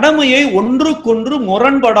கடமையை ஒன்றுக்கொன்று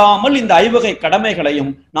முரண்படாமல் இந்த 5 வகை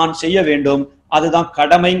கடமைகளையும் நான் செய்ய வேண்டும். அதுதான்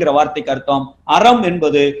கடமைங்கிற வார்த்தைக்கு அர்த்தம். அறம்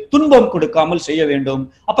என்பது துன்பம் கொடுக்காமல் செய்ய வேண்டும்.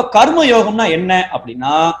 அப்ப கர்ம யோகம்னா என்ன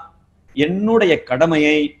அப்படின்னா, என்னுடைய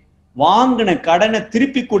கடமையை வாங்கின கடனை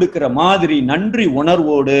திருப்பி கொடுக்கிற மாதிரி நன்றி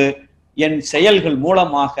உணர்வோடு என் செயல்கள்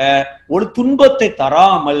மூலமாக ஒரு துன்பத்தை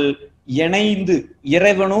தராமல் இணைந்து,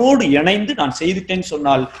 இறைவனோடு இணைந்து நான் செய்துட்டேன்னு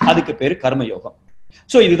சொன்னால் அதுக்கு பேரு கர்மயோகம்.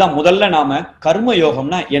 சோ இதுதான் முதல்ல நாம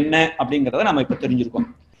கர்மயோகம்னா என்ன அப்படிங்கிறத நாம இப்ப தெரிஞ்சிருக்கோம்.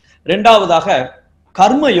 2வதாக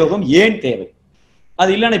கர்மயோகம் ஏன் தேவை,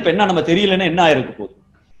 அது இல்லைன்னா இப்ப என்ன நம்ம தெரியலன்னா என்ன ஆயிருக்கு போகுது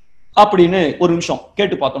அப்படின்னு ஒரு நிமிஷம்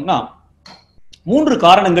கேட்டு பார்த்தோம்னா 3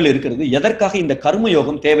 காரணங்கள் இருக்கிறது எதற்காக இந்த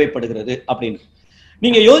கர்மயோகம் தேவைப்படுகிறது அப்படின்னு.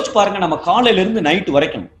 நீங்க யோசிச்சு பாருங்க, நம்ம காலையில இருந்து நைட்டு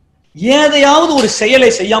வரைக்கும் ஏதையாவது ஒரு செயலை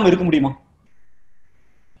செய்யாம இருக்க முடியுமா?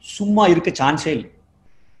 சும்மா இருக்க சான்ஸே இல்லை.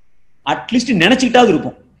 அட்லீஸ்ட் நினைச்சுக்கிட்டாவது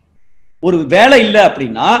இருப்போம். ஒரு வேலை இல்லை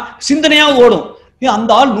அப்படின்னா சிந்தனையாவது ஓடும்.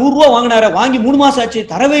 அந்த ஆள் 100 ரூபா வாங்கினார, வாங்கி 3 மாசம் ஆச்சு,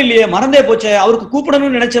 தரவே இல்லையே, மறந்தே போச்சே, அவருக்கு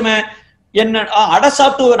கூப்பிடணும்னு நினைச்சமே, என்ன அடை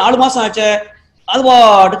சாப்பிட்டு 4 மாசம் ஆச்சே, அது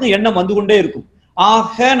பாட்டுக்கு எண்ணம் வந்து கொண்டே இருக்கும்.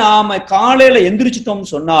 ஆக நாம காலையில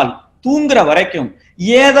எந்திரிச்சிட்டோம் சொன்னால் தூங்குற வரைக்கும்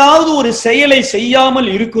ஏதாவது ஒரு செயலை செய்யாமல்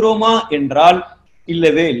இருக்கிறோமா என்றால்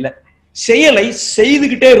இல்லவே இல்லை. செயலை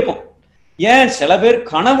செய்துகிட்டே இருக்கும். ஏன் சில பேர்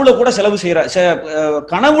கனவுல கூட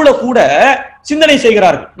கனவுல கூட சிந்தனை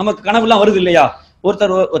செய்கிறார்கள். நமக்கு கனவுலாம் வருது இல்லையா?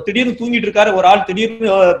 ஒருத்தர் திடீர்னு தூங்கிட்டு இருக்காரு, ஒரு ஆள் திடீர்னு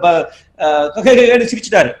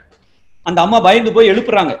சிரிச்சிட்டாரு. அந்த அம்மா பயந்து போய்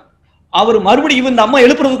எழுப்புறாங்க. அவர் மறுபடியும் இந்த அம்மா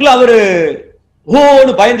எழுப்புறதுக்குள்ள அவரு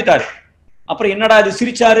ஓன்னு பயந்துட்டாரு. அப்புறம் என்னடா இது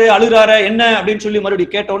சிரிச்சாரு அழுறாரு என்ன அப்படின்னு சொல்லி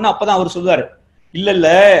மறுபடியும் கேட்ட உடனே அப்பதான் அவர் சொல்லுவாரு, இல்ல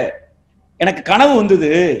எனக்கு கனவு வந்தது.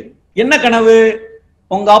 என்ன கனவு?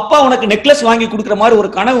 உங்க அப்பா உனக்கு நெக்லஸ் வாங்கி கொடுக்குற மாதிரி ஒரு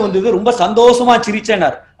கனவு வந்தது, ரொம்ப சந்தோஷமா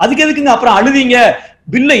சிரிச்சேனார். அதுக்கு எதுக்குங்க அப்புறம் அழுதீங்க?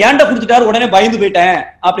 பில்ல ஏண்ட கொடுத்துட்டாரு, உடனே பயந்து போயிட்டேன்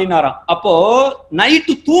அப்படின்னாராம். அப்போ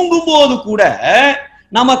நைட்டு தூங்கும் போது கூட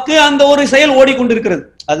நமக்கு அந்த ஒரு செயல் ஓடிக்கொண்டிருக்கிறது.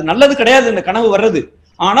 அது நல்லது கிடையாது இந்த கனவு வர்றது,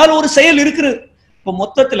 ஆனால் ஒரு செயல் இருக்குது. இப்ப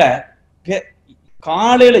மொத்தத்துல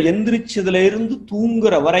காலையில எந்திரிச்சதுல இருந்து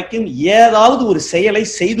தூங்குற வரைக்கும் ஏதாவது ஒரு செயலை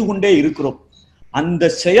செய்து கொண்டே இருக்கிறோம். அந்த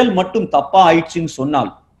செயல் மட்டும் தப்பா ஆயிடுச்சுன்னு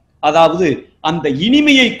சொன்னால், அதாவது அந்த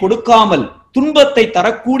இனிமையை கொடுக்காமல் துன்பத்தை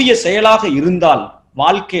தரக்கூடிய செயலாக இருந்தால்,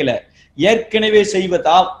 வாழ்க்கையில ஏற்கனவே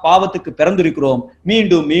செய்வதா பாவத்துக்கு பிறந்திருக்கிறோம்.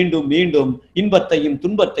 மீண்டும் மீண்டும் மீண்டும் இன்பத்தையும்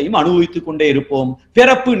துன்பத்தையும் அனுபவித்துக் கொண்டே இருப்போம்.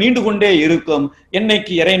 பிறப்பு நீண்டு கொண்டே இருக்கும்.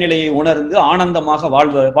 என்னைக்கு இறைநிலையை உணர்ந்து ஆனந்தமாக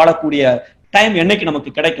வாழக்கூடிய டைம் என்னைக்கு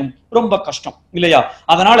நமக்கு கிடைக்கும்? ரொம்ப கஷ்டம் இல்லையா?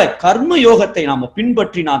 அதனால கர்ம யோகத்தை நாம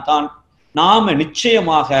பின்பற்றினா தான் நாம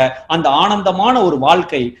நிச்சயமாக அந்த ஆனந்தமான ஒரு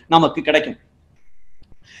வாழ்க்கை நமக்கு கிடைக்கும்.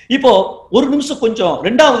 இப்போ ஒரு நிமிஷம் கொஞ்சம்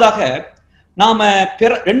ரெண்டாவதாக நாம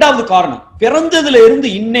 2வது காரணம், பிறந்ததுல இருந்து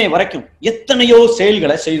இன்னே வரைக்கும் எத்தனையோ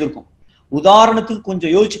செயல்களை செய்திருக்கோம். உதாரணத்துக்கு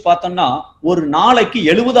கொஞ்சம் யோசிச்சு பார்த்தோம்னா, ஒரு நாளைக்கு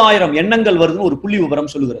 70,000 எண்ணங்கள் வருதுன்னு ஒரு புள்ளி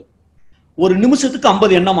விவரம் சொல்லுகிறது. ஒரு நிமிஷத்துக்கு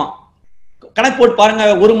 50 எண்ணமா கணக்கு போட்டு பாருங்க.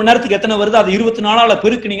 1 மணி நேரத்துக்கு எத்தனை வருது? அது 24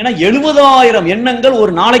 பெருக்குனீங்கன்னா 70,000 எண்ணங்கள்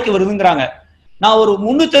ஒரு நாளைக்கு வருதுங்கிறாங்க. நான் ஒரு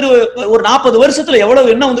 40 வருஷத்துல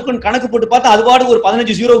எவ்வளவு எண்ணம் வந்துருக்குன்னு கணக்கு போட்டு பார்த்தா அது பாடு ஒரு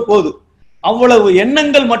 15 ஜீரோவுக்கு போகுது. அவ்வளவு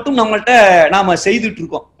எண்ணங்கள் மட்டும் நம்மள்ட்ட நாம செய்துட்டு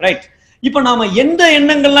இருக்கோம். ரைட். இப்ப நாம எந்த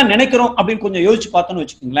எண்ணங்கள்லாம் நினைக்கிறோம் அப்படின்னு கொஞ்சம் யோசிச்சு பார்த்தோம்னு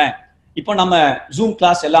வச்சுக்கோங்களேன். இப்ப நம்ம ஜூம்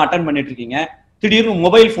கிளாஸ் எல்லாம் அட்டன் பண்ணிட்டு இருக்கீங்க. திடீர்னு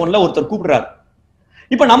மொபைல் போன்ல ஒருத்தர் கூப்பிடுறாரு.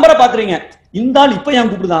 இப்ப நம்பரை பாக்குறீங்க. இந்த ஆள் இப்ப ஏன்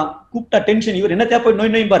கூப்பிடுதான்? கூப்பிட்டா டென்ஷன், இவர் என்ன தேவை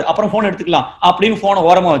நோய் நோய்பாரு, அப்புறம் போன் எடுத்துக்கலாம் அப்படின்னு போனை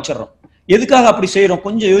ஓரமா வச்சிடறோம். எதுக்காக அப்படி செய்யறோம்?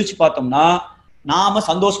 கொஞ்சம் யோசிச்சு பார்த்தோம்னா, நாம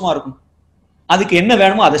சந்தோஷமா இருக்கும், அதுக்கு என்ன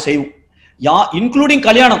வேணுமோ அதை செய்வோம். இன்க்ளூடிங்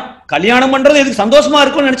கல்யாணம் பண்றது எதுக்கு? சந்தோஷமா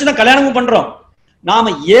இருக்கும்னு நினைச்சுதான் கல்யாணமும் பண்றோம்.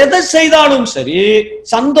 நாம எதை செய்தாலும் சரி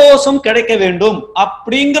சந்தோஷம் கிடைக்க வேண்டும்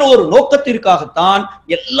அப்படிங்கிற ஒரு நோக்கத்திற்காகத்தான்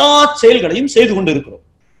எல்லா செயல்களையும் செய்து கொண்டு இருக்கிறோம்.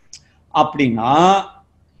 அப்படின்னா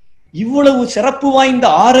இவ்வளவு சிறப்பு வாய்ந்த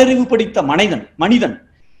ஆறறிவு படித்த மனிதன்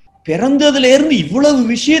பிறந்ததுல இருந்து இவ்வளவு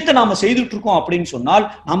விஷயத்தை நாம செய்துட்டு இருக்கோம் அப்படின்னு சொன்னால்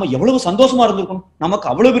நாம எவ்வளவு சந்தோஷமா இருந்திருக்கணும். நமக்கு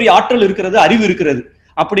அவ்வளவு பெரிய ஆற்றல் இருக்கிறது, அறிவு இருக்கிறது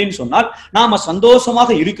அப்படின்னு சொன்னால் நாம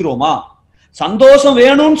சந்தோஷமாக இருக்கிறோமா? சந்தோஷம்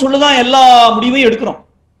வேணும்னு சொல்லுதான் எல்லா முடிவையும் எடுக்கிறோம்.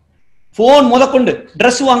 போன் முதற்கொண்டு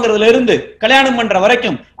ட்ரெஸ் வாங்குறதுல இருந்து கல்யாணம் பண்ற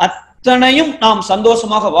வரைக்கும் அத்தனையும் நாம்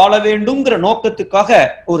சந்தோஷமாக வாழ வேண்டும்ங்கிற நோக்கத்துக்காக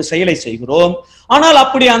ஒரு செயலை செய்கிறோம். ஆனால்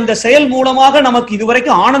அப்படி அந்த செயல் மூலமாக நமக்கு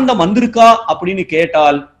இதுவரைக்கும் ஆனந்தம் வந்திருக்கா அப்படின்னு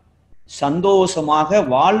கேட்டால் சந்தோஷமாக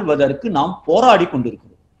வாழ்வதற்கு நாம் போராடி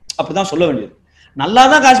கொண்டிருக்கிறோம். அப்படிதான் சொல்ல வேண்டியது.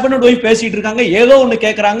 நல்லாதான் ஹஸ்பண்ட் ஒய்ஃப் பேசிட்டு இருக்காங்க, ஏதோ ஒண்ணு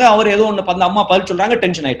கேட்கறாங்க, அவர் ஏதோ ஒண்ணு அந்த அம்மா பதில் சொல்றாங்க,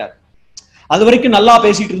 டென்ஷன் ஆயிட்டாரு. அது வரைக்கும் நல்லா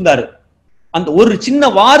பேசிட்டு இருந்தாரு. அந்த ஒரு சின்ன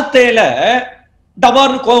வார்த்தையில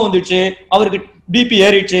டபார்னு கோவம் வந்துச்சு, அவருக்கு பிபி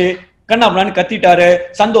ஏறிடுச்சு, கண்ணாபுரான்னு கத்திட்டாரு,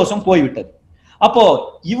 சந்தோஷம் போய்விட்டது. அப்போ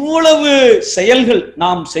இவ்வளவு செயல்கள்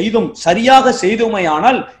நாம் செய்தும் சரியாக செய்தோமே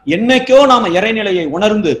ஆனால் என்னைக்கோ நாம இறைநிலையை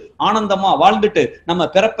உணர்ந்து ஆனந்தமா வாழ்ந்துட்டு நம்ம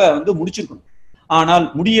பிறப்ப முடிச்சிருக்கணும். ஆனால்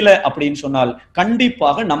முடியல அப்படின்னு சொன்னால்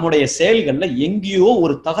கண்டிப்பாக நம்முடைய செயல்கள்ல எங்கேயோ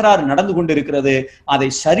ஒரு தகராறு நடந்து கொண்டிருக்கிறது. அதை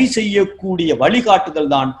சரி செய்யக்கூடிய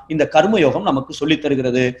வழிகாட்டுதல் தான் இந்த கர்மயோகம் நமக்கு சொல்லித்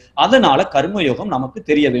தருகிறது. அதனால கர்மயோகம் நமக்கு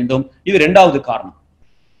தெரிய வேண்டும். இது 2வது காரணம்.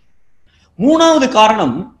 3வது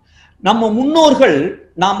காரணம், நம்ம முன்னோர்கள்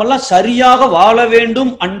நாமெல்லாம் சரியாக வாழ வேண்டும்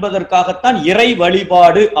என்பதற்காகத்தான் இறை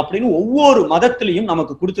வழிபாடு அப்படின்னு ஒவ்வொரு மதத்திலையும்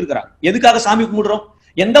நமக்கு கொடுத்திருக்கிறாங்க. எதுக்காக சாமி கும்பிடுறோம்?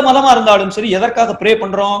 எந்த மதமா இருந்தாலும் சரி, எதற்காக ப்ரே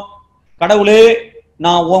பண்றோம்? கடவுளே,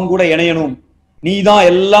 நான் உன் கூட இணையணும், நீ தான்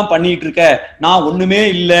எல்லாம் பண்ணிட்டு இருக்க, நான் ஒண்ணுமே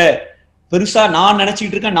இல்ல, பெருசா நான்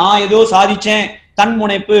நினைச்சிட்டு இருக்கேன், நான் ஏதோ சாதிச்சேன்,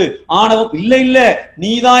 தன்முனைப்பு, ஆணவம், இல்ல இல்ல,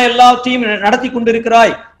 நீ தான் எல்லாத்தையும் நடத்தி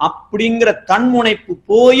கொண்டிருக்கிறாய் அப்படிங்கிற தன்முனைப்பு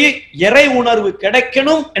போய் இறை உணர்வு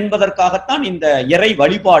கிடைக்கணும் என்பதற்காகத்தான் இந்த இறை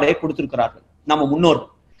வழிபாடை கொடுத்திருக்கிறார்கள் நம்ம முன்னோர்கள்.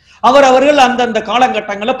 அவர்கள் அந்தந்த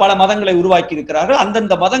காலகட்டங்களில் பல மதங்களை உருவாக்கி இருக்கிறார்கள்.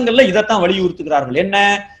 அந்தந்த மதங்கள்ல இதைத்தான் வலியுறுத்துகிறார்கள். என்ன?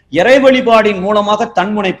 இறை வழிபாடின் மூலமாக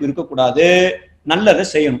தன்முனைப்பு இருக்கக்கூடாது, நல்லதை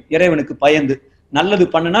செய்யணும், இறைவனுக்கு பயந்து. நல்லது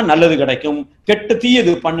பண்ணுனா நல்லது கிடைக்கும், கெட்டு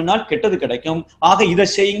தீயது பண்ணினால் கெட்டது கிடைக்கும். ஆக இதை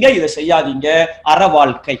செய்யுங்க, இதை செய்யாதீங்க, அற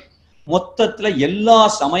வாழ்க்கை. மொத்தத்துல எல்லா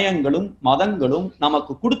சமயங்களும் மதங்களும்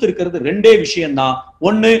நமக்கு கொடுத்திருக்கிறது 2 விஷயம்தான்.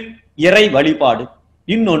 ஒண்ணு இறை வழிபாடு,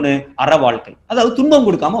 இன்னொன்னு அற வாழ்க்கை. அதாவது துன்பம்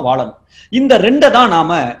கொடுக்காம வாழணும். இந்த 2 தான்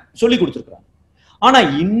நாம சொல்லி கொடுத்திருக்கிறோம். ஆனா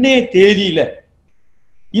இன்னே தேதியில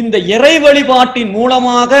இந்த இறை வழிபாட்டின்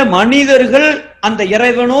மூலமாக மனிதர்கள் அந்த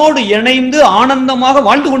இறைவனோடு இணைந்து ஆனந்தமாக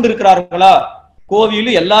வாழ்ந்து கொண்டிருக்கிறார்களா?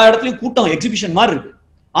 கோவில் எல்லா இடத்துலயும் கூட்டம், எக்ஸிபிஷன் மாதிரி இருக்கு.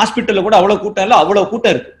 ஹாஸ்பிட்டல்ல கூட அவ்வளவு கூட்டம் இல்ல, அவ்வளவு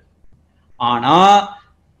கூட்டம் இருக்கு. ஆனா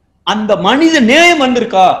அந்த மனித நேயம்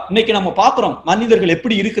வந்திருக்கா? இன்னைக்கு நம்ம பாக்குறோம் மனிதர்கள்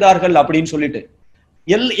எப்படி இருக்கிறார்கள் அப்படின்னு சொல்லிட்டு.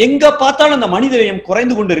 எங்க பார்த்தாலும் அந்த மனித நேயம்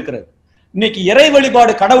குறைந்து கொண்டு இருக்கிறது. இன்னைக்கு இறை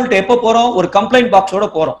வழிபாடு கடவுள்கிட்ட எப்ப போறோம்? ஒரு கம்ப்ளைண்ட் பாக்ஸோட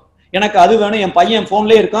போறோம். எனக்கு அது வேணும், என் பையன்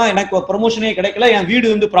போன்லயே இருக்கான், எனக்கு ப்ரமோஷனே கிடைக்கல, என்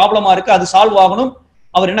வீடு ப்ராப்ளமா இருக்கு, அது சால்வ் ஆகணும்.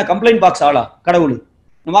 அவர் என்ன கம்ப்ளைண்ட் பாக்ஸ் ஆளா? கடவுள்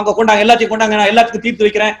வாங்க கொண்டாங்க, எல்லாத்தையும் கொண்டாங்க, நான் எல்லாத்துக்கும் தீர்த்து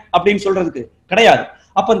வைக்கிறேன் அப்படின்னு சொல்றதுக்கு கிடையாது.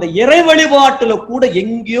 அப்ப அந்த இறை வழிபாட்டுல கூட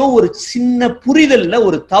எங்கேயோ ஒரு சின்ன புரிதல்ல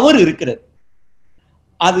ஒரு தவறு இருக்கிறது.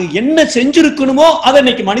 அது என்ன செஞ்சிருக்கணுமோ அதை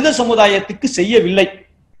இன்னைக்கு மனித சமுதாயத்துக்கு செய்யவில்லை.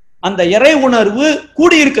 அந்த இறை உணர்வு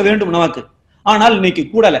கூடியிருக்க வேண்டும் நமக்கு, ஆனால் இன்னைக்கு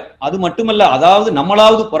கூடல. அது மட்டுமல்ல, அதாவது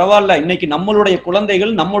நம்மளாவது பரவாயில்ல, இன்னைக்கு நம்மளுடைய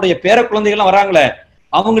குழந்தைகள், நம்முடைய பேர குழந்தைகள் வராங்களே,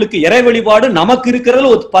 அவங்களுக்கு இறை வழிபாடு நமக்கு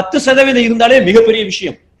இருக்கிறதுல ஒரு 10% இருந்தாலே மிகப்பெரிய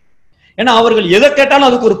விஷயம். ஏன்னா அவர்கள் எதை கேட்டாலும்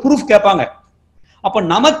அதுக்கு ஒரு ப்ரூஃப் கேட்பாங்க. அப்ப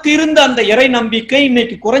நமக்கு இருந்த அந்த இறை நம்பிக்கை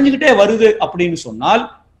இன்னைக்கு குறைஞ்சுக்கிட்டே வருது அப்படின்னு சொன்னால்,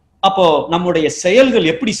 அப்போ நம்முடைய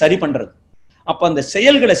செயல்கள் எப்படி சரி பண்றது? அப்ப அந்த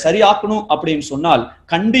செயல்களை சரியாக்கணும் அப்படின்னு சொன்னால்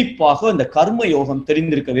கண்டிப்பாக அந்த கர்ம யோகம்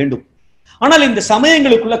தெரிந்திருக்க வேண்டும். ஆனால் இந்த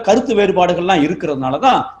சமயங்களுக்குள்ள கருத்து வேறுபாடுகள்லாம்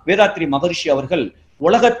இருக்கிறதுனாலதான் வேதாத்ரி மகரிஷி அவர்கள்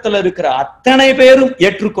உலகத்துல இருக்கிற அத்தனை பேரும்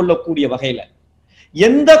ஏற்றுக்கொள்ளக்கூடிய வகையில,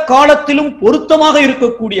 எந்த காலத்திலும் பொருத்தமாக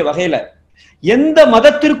இருக்கக்கூடிய வகையில, எந்த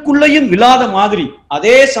மதத்திற்குள்ளேயும் விழாத மாதிரி,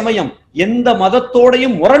 அதே சமயம் எந்த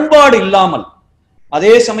மதத்தோடையும் முரண்பாடு இல்லாமல்,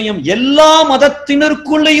 அதே சமயம் எல்லா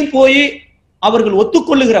மதத்தினருக்குள்ளேயும் போய் அவர்கள்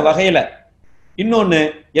ஒத்துக்கொள்ளுகிற வகையில, இன்னொன்னு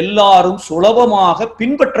எல்லாரும் சுலபமாக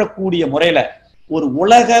பின்பற்றக்கூடிய முறையில ஒரு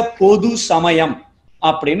உலக பொது சமயம்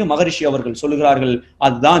அப்படின்னு மகரிஷி அவர்கள் சொல்லுகிறார்கள்.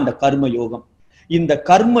 அதுதான் இந்த கர்ம யோகம். இந்த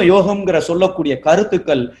கர்ம யோகம்ங்கிற சொல்லக்கூடிய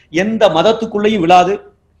கருத்துக்கள் எந்த மதத்துக்குள்ளேயும் விழாது,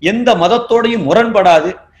 எந்த மதத்தோடையும்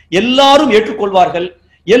முரண்படாது, எல்லாரும் ஏற்றுக்கொள்வார்கள்,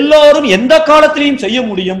 எல்லாரும் எந்த காலத்திலையும் செய்ய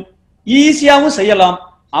முடியும், ஈஸியாவும் செய்யலாம்.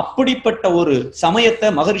 அப்படிப்பட்ட ஒரு சமயத்தை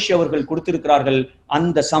மகரிஷி அவர்கள் கொடுத்திருக்கிறார்கள்.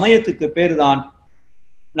 அந்த சமயத்துக்கு பேரு தான்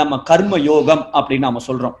நம்ம கர்ம யோகம் அப்படின்னு நாம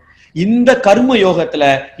சொல்றோம். இந்த கர்ம யோகத்துல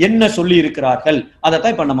என்ன சொல்லி இருக்கிறார்கள்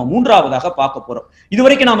அதைத்தான் இப்ப நம்ம 3வதாக பார்க்க போறோம்.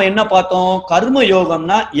 இதுவரைக்கும் நாம என்ன பார்த்தோம்? கர்ம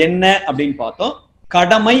யோகம்னா என்ன அப்படின்னு பார்த்தோம்.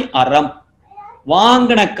 கடமை அறம்,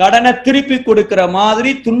 வாங்கின கடனை திருப்பி கொடுக்கிற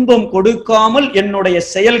மாதிரி துன்பம் கொடுக்காமல் என்னுடைய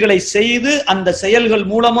செயல்களை செய்து அந்த செயல்கள்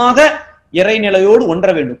மூலமாக இறைநிலையோடு ஒன்ற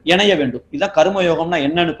வேண்டும், இணைய வேண்டும். இதான் கர்மயோகம்னா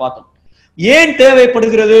என்னன்னு பார்த்தோம். ஏன்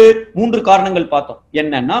தேவைப்படுகிறது? 3 காரணங்கள் பார்த்தோம்.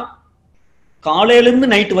 என்னன்னா, காலையிலிருந்து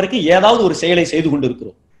நைட்டு வரைக்கும் ஏதாவது ஒரு செயலை செய்து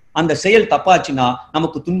கொண்டிருக்கிறோம். அந்த செயல் தப்பாச்சுன்னா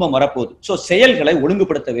நமக்கு துன்பம் வரப்போகுது. சோ செயல்களை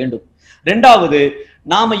ஒழுங்குபடுத்த வேண்டும். 2வது,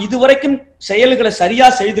 நாம இதுவரைக்கும் செயல்களை சரியா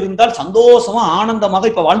செய்திருந்தால் சந்தோஷமா ஆனந்தமாக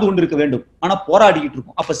இப்ப வாழ்ந்து கொண்டிருக்க வேண்டும். ஆனா போராடிக்கிட்டு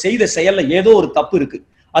இருக்கோம். அப்ப செய்த செயல்ல ஏதோ ஒரு தப்பு இருக்கு.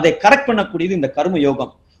 அதை கரெக்ட் பண்ணக்கூடியது இந்த கர்ம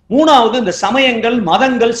யோகம். 3வது, இந்த சமயங்கள்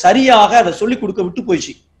மதங்கள் சரியாக அதை சொல்லிக் கொடுக்க விட்டு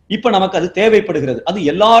போயிடுச்சு. இப்ப நமக்கு அது தேவைப்படுகிறது. அது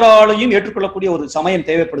எல்லாராலையும் ஏற்றுக்கொள்ளக்கூடிய ஒரு சமயம்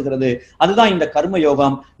தேவைப்படுகிறது. அதுதான் இந்த கர்ம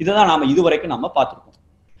யோகம். இதுதான் நாம இதுவரைக்கும் நம்ம பார்த்திருக்கோம்.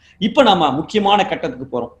 இப்ப நம்ம முக்கியமான கட்டத்துக்கு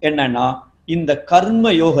போறோம். என்னன்னா, இந்த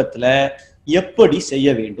கர்ம யோகத்துல எப்படி செய்ய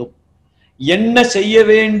வேண்டும், என்ன செய்ய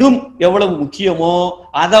வேண்டும், எவ்வளவு முக்கியமோ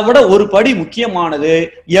அதை விட ஒரு படி முக்கியமானது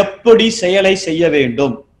எப்படி செயலை செய்ய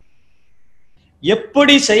வேண்டும்.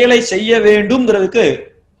 எப்படி செயலை செய்ய வேண்டும்ங்கிறதுக்கு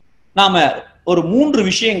நாம ஒரு 3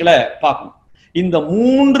 விஷயங்களை பார்க்கணும். இந்த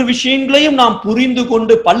 3 விஷயங்களையும் நாம் புரிந்து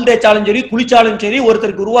கொண்டு பல் தேய்ச்சாலும் சரி, குளிச்சாலும் சரி,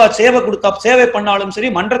 ஒருத்தருக்கு ரூபா சேவை கொடுத்தா சேவை பண்ணாலும் சரி,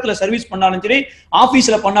 மன்றத்துல சர்வீஸ் பண்ணாலும் சரி,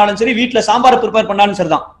 ஆபீஸ்ல பண்ணாலும் சரி, வீட்டுல சாம்பார் ப்ரிப்பேர் பண்ணாலும்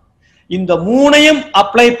சரிதான். இந்த 3ஐயும்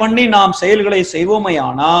அப்ளை பண்ணி நாம் செயல்களை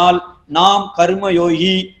செய்வோமையானால் நாம்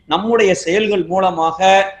கர்மயோகி. நம்முடைய செயல்கள் மூலமாக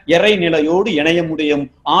இறைநிலையோடு இணைய முடியும்,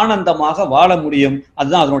 ஆனந்தமாக வாழ முடியும்.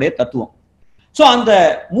 அதுதான் அதனுடைய தத்துவம். சோ அந்த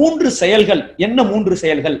 3 செயல்கள் என்ன, 3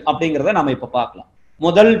 செயல்கள் அப்படிங்கிறத நாம இப்ப பார்க்கலாம்.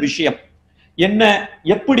 முதல் விஷயம் என்ன,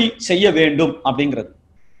 எப்படி செய்ய வேண்டும் அப்படிங்கிறது.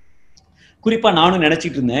 குறிப்பா நானும்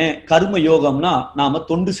நினைச்சிட்டு இருந்தேன், கர்ம யோகம்னா நாம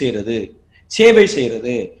தொண்டு செய்யறது, சேவை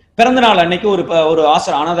செய்யறது, பிறந்த நாள் அன்னைக்கு ஒரு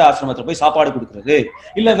அனாத ஆசிரமத்துல போய் சாப்பாடு கொடுக்கறது,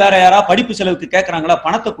 இல்ல வேற யாராவது படிப்பு செலவுக்கு கேட்கறாங்களா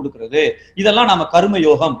பணத்தை கொடுக்கறது, இதெல்லாம் நாம கர்ம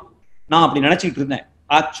யோகம் நான் அப்படி நினைச்சிட்டு இருந்தேன்.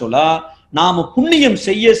 ஆக்சுவலா நாம புண்ணியம்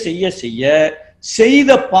செய்ய செய்ய செய்ய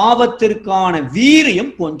செய்த பாவத்திற்கான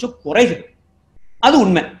வீரியம் கொஞ்சம் குறைகிறது. அது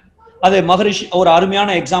உண்மை. அது மகரிஷி ஒரு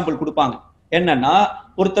அருமையான எக்ஸாம்பிள் கொடுப்பாங்க. என்னன்னா,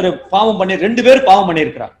 ஒருத்தர் பாவம் பண்ணி 2 பேர் பாவம்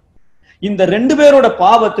பண்ணியிருக்கிறார். இந்த 2 பேரோட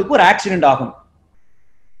பாவத்துக்கு ஒரு ஆக்சிடென்ட் ஆகும்.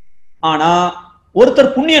 ஆனா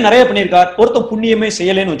ஒருத்தர் புண்ணியம் நிறைய பண்ணியிருக்கார், ஒருத்தர் புண்ணியமே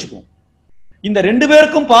செய்யலைன்னு வச்சுக்குவோம். இந்த 2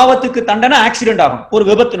 பேருக்கும் பாவத்துக்கு தண்டனை ஆக்சிடென்ட் ஆகும், ஒரு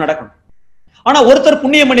விபத்து நடக்கும். ஆனா ஒருத்தர்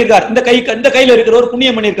புண்ணியம் பண்ணியிருக்கார், இந்த கையில இருக்கிற ஒரு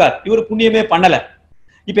புண்ணியம் பண்ணியிருக்கார், இவர் புண்ணியமே பண்ணல.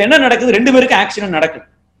 இப்ப என்ன நடக்குது, 2 பேருக்கு ஆக்சிடென்ட் நடக்குது.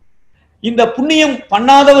 இந்த புண்ணியம்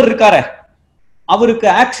பண்ணாதவர் இருக்காரு, அவருக்கு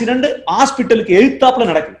ஆக்சிடென்ட் ஹாஸ்பிட்டலுக்கு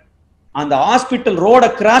எழுத்தாப்புல நடக்குது. அந்த ஹாஸ்பிட்டல் ரோட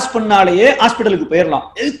கிராஸ் பண்ணாலேயே ஹாஸ்பிட்டலுக்கு போயிடலாம்,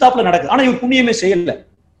 எழுத்தாப்புல நடக்குது. ஆனா இவர் புண்ணியமே செய்யல.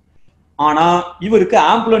 ஆனா இவருக்கு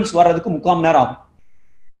ஆம்புலன்ஸ் வர்றதுக்கு 3/4 மணி நேரம் ஆகும்.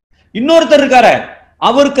 இன்னொருத்தர் இருக்காரு,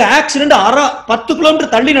 அவருக்கு ஆக்சிடென்ட் 10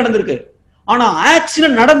 கிலோமீட்டர் தள்ளி நடந்திருக்கு. ஆனா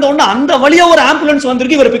ஆக்சிடென்ட் நடந்த உடனே அந்த வழியா ஒரு ஆம்புலன்ஸ்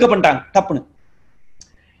வந்திருக்கு, இவரை பிக்கப் பண்ணிட்டாங்க டப்புன்னு.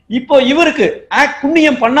 இப்போ இவருக்கு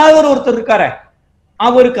புண்ணியம் பண்ணாத ஒருத்தர் இருக்காரு,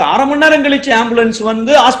 அவருக்கு 1/2 மணி நேரம் கழிச்சு ஆம்புலன்ஸ்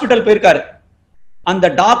வந்து ஹாஸ்பிட்டல் போயிருக்காரு. அந்த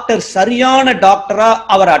டாக்டர் சரியான டாக்டரா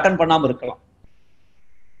அவரை அட்டன் பண்ணாம இருக்கலாம்.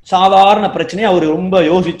 சாதாரண பிரச்சனையை அவர் ரொம்ப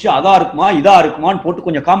யோசிச்சு அதா இருக்குமா இதா இருக்குமான்னு போட்டு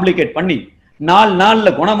கொஞ்சம் காம்ப்ளிகேட் பண்ணி 4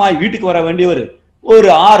 நாள்ல குணமாய் வீட்டுக்கு வர வேண்டியவர் ஒரு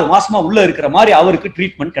 6 மாசமா உள்ள இருக்கிற மாதிரி அவருக்கு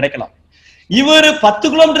ட்ரீட்மெண்ட் கிடைக்கலாம். இவர்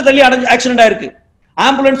 10 கிலோமீட்டர் தள்ளி ஆக்சிடென்ட் ஆயிருக்கு,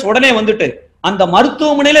 ஆம்புலன்ஸ் உடனே வந்துட்டு அந்த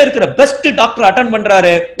மருத்துவமனையில இருக்கிற பெஸ்ட் டாக்டர் அட்டன்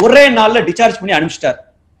பண்றாரு, ஒரே நாள்ல டிஸ்சார்ஜ் பண்ணி அனுப்பிச்சிட்டார்.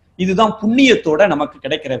 இதுதான் புண்ணியத்தோட நமக்கு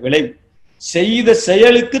கிடைக்கிற விளைவு. செய்த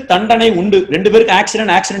செயலுக்கு தண்டனை உண்டு. 2 பேருக்கு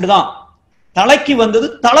ஆக்சிடென்ட் தான், தலைக்கு வந்தது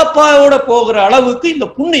தலப்பாயோட போகிற அளவுக்கு இந்த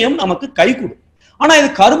புண்ணியம் நமக்கு கை கொடு. ஆனா இது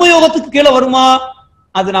கர்மயோகத்துக்கு கீழே வருமா,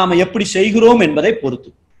 அது நாம எப்படி செய்கிறோம் என்பதை பொறுத்து.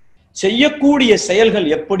 செய்யக்கூடிய செயல்கள்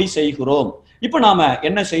எப்படி செய்கிறோம். இப்ப நாம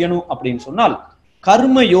என்ன செய்யணும் அப்படின்னு சொன்னால்,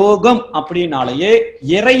 கர்ம யோகம் அப்படின்னாலேயே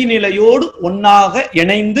இறைநிலையோடு ஒன்னாக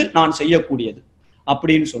இணைந்து நான் செய்யக்கூடியது.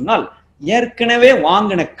 அப்படின்னு சொன்னால், ஏற்கனவே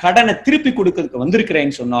வாங்கின கடனை திருப்பி கொடுக்கிறதுக்கு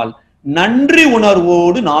வந்திருக்கிறேன்னு சொன்னால் நன்றி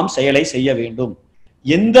உணர்வோடு நாம் செயலை செய்ய வேண்டும்.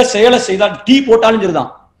 எந்த செயலை செய்தால், டீ போட்டாலும்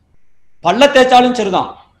சரிதான், பல்ல தேய்ச்சாலும் சரிதான்,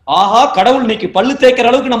 ஆஹா கடவுள் இன்னைக்கு பல்லு தேய்க்கிற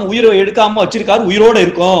அளவுக்கு நம்ம உயிரை எடுக்காம வச்சிருக்காரு, உயிரோட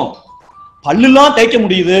இருக்கோம், பல்லுலாம் தேய்க்க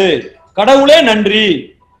முடியுது, கடவுளே நன்றி,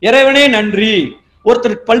 இறைவனே நன்றி,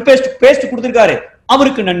 ஒருத்தர் பல் பேஸ்ட் கொடுத்திருக்காரு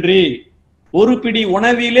அவருக்கு நன்றி. ஒரு பிடி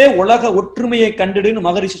உணவிலே உலக ஒற்றுமையை கண்டுடுன்னு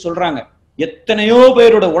மகரிஷி சொல்றாங்க. எத்தனையோ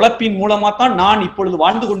பேரோட உழைப்பின் மூலமா தான் நான் இப்பொழுது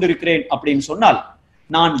வாழ்ந்து கொண்டிருக்கிறேன் அப்படின்னு சொன்னால்,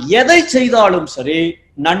 நான் எதை செய்தாலும் சரி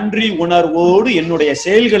நன்றி உணர்வோடு என்னுடைய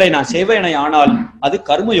செயல்களை நான் செய்வேனே ஆனால் அது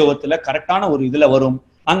கர்ம யோகத்துல கரெக்டான ஒரு இதுல வரும்,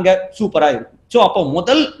 அங்க சூப்பரா இருக்கும். சோ அப்போ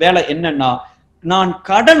முதல் வேலை என்னன்னா, நான்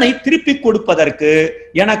கடனை திருப்பி கொடுப்பதற்கு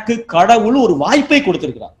எனக்கு கடவுள் ஒரு வாய்ப்பை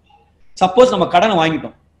கொடுத்திருக்கிறார். சப்போஸ் நம்ம கடனை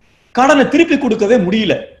வாங்கிட்டோம், கடனை திருப்பி கொடுக்கவே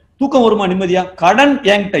முடியல, தூக்கம் வருமா நிம்மதியா? கடன்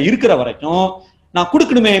என்கிட்ட இருக்கிற வரைக்கும் நான்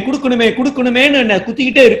கொடுக்கணுமே கொடுக்கணுமே கொடுக்கணுமேன்னு என்ன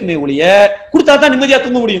குத்திக்கிட்டே இருக்குமே ஒழிய கொடுத்தா தான் நிம்மதியா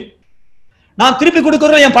தூங்க முடியும். நான் திருப்பி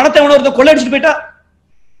கொடுக்கறோம், என் பணத்தை ஒருத்தர் கொள்ளையடிச்சுட்டு போயிட்டா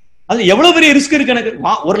அது எவ்வளவு பெரிய ரிஸ்க் இருக்கு. எனக்கு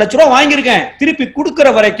 1 லட்ச ரூபாய் வாங்கியிருக்கேன், திருப்பி கொடுக்கிற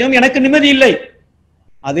வரைக்கும் எனக்கு நிம்மதி இல்லை.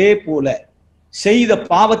 அதே போல செய்த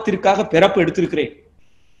பாவத்திற்காக பிறப்பு எடுத்திருக்கிறேன்,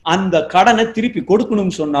 அந்த கடனை திருப்பி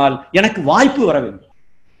கொடுக்கணும்னு சொன்னால் எனக்கு வாய்ப்பு வர வேண்டும்.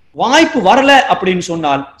 வாய்ப்பு வரல அப்படின்னு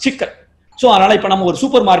சொன்னால் சிக்கல். சோ அதனால இப்ப நம்ம ஒரு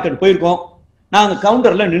சூப்பர் மார்க்கெட் போயிருக்கோம், நான்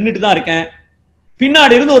கவுண்டர்ல நின்றுட்டு தான் இருக்கேன்,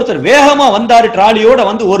 பின்னாடி இருந்து ஒருத்தர் வேகமா வந்தாரு, டிராலியோட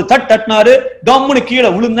வந்து ஒரு தட்டினாரு, கம்முன்னு கீழே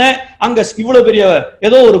விழுந்தேன். அங்க இவ்வளவு பெரிய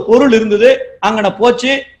ஏதோ ஒரு பொருள் இருந்தது, அங்கன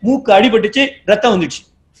போச்சு, மூக்கு அடிபட்டுச்சு, ரத்தம் வந்துடுச்சு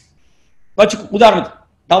வச்சு உதாரணத்துக்கு.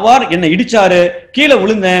 டவார் என்ன இடிச்சாரு, கீழே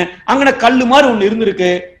விழுந்தேன், அங்கன கல்லு மாதிரி ஒண்ணு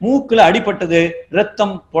இருந்திருக்கு, மூக்குல அடிபட்டது,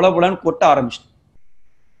 ரத்தம் பொலபுலன்னு கொட்ட ஆரம்பிச்சு.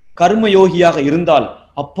 கர்மயோகியாக இருந்தால்,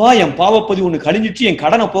 அப்பா என் பாவப்பதி ஒண்ணு கழிஞ்சிச்சு, என்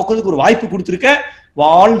கடனை போக்குறதுக்கு ஒரு வாய்ப்பு கொடுத்துருக்க,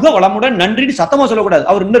 வாழ்க வளமுடன் நன்றின்னு சத்தமா சொல்லக்கூடாது.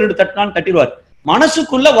 அவர் இன்னும் 2 தட்டினாலும் தட்டிடுவார்.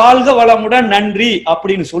 மனசுக்குள்ள வாழ்க வளமுடன் நன்றி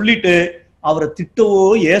அப்படின்னு சொல்லிட்டு அவரை திட்டவோ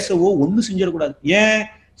ஏசவோ ஒண்ணு செஞ்சிடக்கூடாது. ஏன்?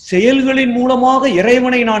 செயல்களின் மூலமாக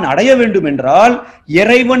இறைவனை நான் அடைய வேண்டும் என்றால்,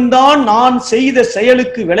 இறைவன் தான் நான் செய்த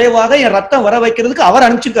செயலுக்கு விளைவாக என் ரத்தம் வர வைக்கிறதுக்கு அவர்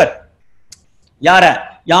அனுப்பிச்சிருக்கார்.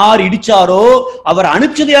 யார் இடிச்சாரோ அவர்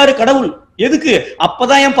அனுப்பிச்சது யாரு? கடவுள். எதுக்கு?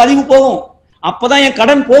 அப்பதான் என் பதிவு போகும், அப்பதான் என்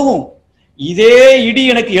கடன் போகும். இதே இடி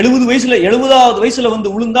எனக்கு 70வது வயசுல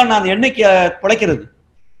வந்து விழுந்தா நான் என்னைக்கு பிழைக்கிறது?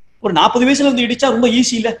 ஒரு 40 வயசுல வந்து இடிச்சா ரொம்ப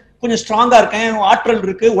ஈஸி இல்ல, கொஞ்சம் ஸ்ட்ராங்கா இருக்கேன், ஆற்றல்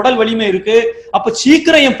இருக்கு, உடல் வலிமை இருக்கு, அப்ப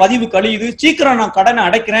சீக்கிரம் என் பதிவு கழியுது, சீக்கிரம் நான் கடனை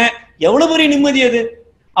அடைக்கிறேன், எவ்வளவு பெரிய நிம்மதி அது.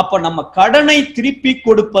 அப்ப நம்ம கடனை திருப்பி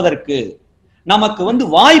கொடுப்பதற்கு நமக்கு வந்து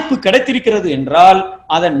வாய்ப்பு கிடைத்திருக்கிறது என்றால்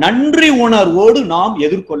அதை நன்றி உணர்வோடு நாம்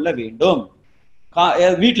எதிர்கொள்ள வேண்டும்.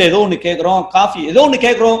 வீட்டுல ஏதோ ஒண்ணு கேட்கிறோம், காஃபி ஏதோ ஒண்ணு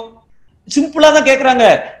கேட்கிறோம், சிம்பிளா தான் கேட்கறாங்க.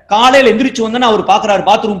 காலையில எந்திரிச்சு வந்தா அவர் பாக்குறாரு,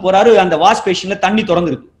 பாத்ரூம் போறாரு, அந்த வாஷ் பேஷன்ல தண்ணி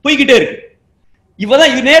திறந்து இருக்கு, போய்கிட்டே இருக்கு.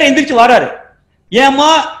 இவதான் நேரம் எந்திரிச்சு வராரு, ஏமா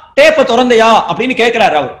டேப்ப திறந்தையா அப்படின்னு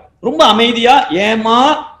கேட்கிறாரு. அவர் ரொம்ப அமைதியா, ஏமா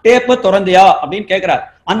டேப்ப திறந்தையா அப்படின்னு கேட்கிறாரு.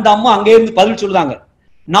 அந்த அம்மா அங்கே இருந்து பதில் சொல்லுதாங்க,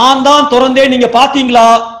 நான் தான் திறந்தேன், நீங்க பாத்தீங்களா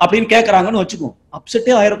அப்படின்னு கேட்கறாங்கன்னு வச்சுக்கோம்.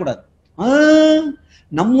 அப்செட்டே ஆயிடக்கூடாது.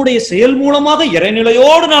 நம்முடைய செயல் மூலமாக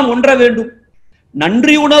இறைநிலையோடு நான் ஒன்ற வேண்டும்,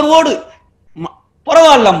 நன்றி உணர்வோடு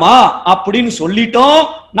பரவாயில்லம்மா அப்படின்னு சொல்லிட்டோம்.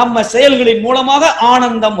 நம்ம செயல்களின் மூலமாக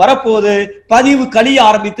ஆனந்தம் வரப்போது, பதிவு கழிய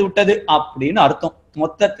ஆரம்பித்து விட்டது அப்படின்னு அர்த்தம்.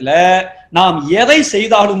 மொத்தத்துல நாம் எதை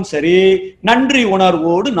செய்தாலும் சரி நன்றி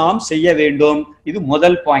உணர்வோடு நாம் செய்ய வேண்டும். இது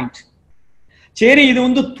முதல் பாயிண்ட். சரி, இது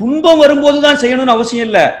வந்து துன்பம் வரும்போதுதான் செய்யணும்னு அவசியம்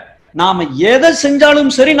இல்லை. நாம எதை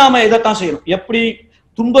செஞ்சாலும் சரி நாம எதைத்தான் செய்யணும். எப்படி?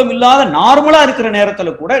 துன்பம் இல்லாத நார்மலா இருக்கிற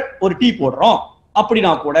நேரத்துல கூட ஒரு டீ போடுறோம் அப்படின்னா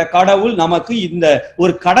கூட கடவுள் நமக்கு இந்த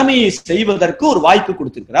ஒரு கடமையை செய்வதற்கு ஒரு வாய்ப்பு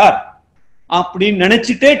கொடுத்திருக்கிறார். அப்படின்னு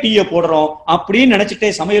நினைச்சிட்டே டீயை போடுறோம், அப்படின்னு நினைச்சிட்டே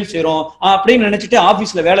சமையல் செய்யறோம், அப்படின்னு நினைச்சிட்டே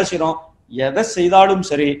ஆபீஸ்ல வேலை செய்யறோம். எதை செய்தாலும்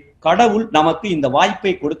சரி கடவுள் நமக்கு இந்த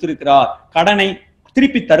வாய்ப்பை கொடுத்திருக்கிறார் கடனை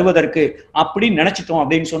திருப்பி தருவதற்கு அப்படின்னு நினைச்சிட்டோம்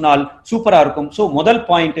அப்படின்னு சொன்னால் சூப்பரா இருக்கும். சோ முதல்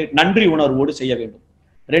பாயிண்ட், நன்றி உணர்வோடு செய்ய வேண்டும்.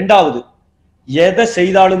 2வது, எதை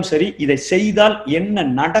செய்தாலும் சரி இதை செய்தால் என்ன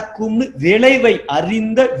நடக்கும்னு விளைவை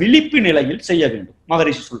அறிந்த விழிப்பு நிலையில் செய்ய வேண்டும்.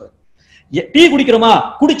 மகரிஷி சொல்றாரு, டீ குடிக்கிறோமா,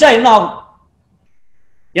 குடிச்சா என்ன ஆகும்,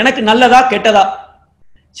 எனக்கு நல்லதா கெட்டதா?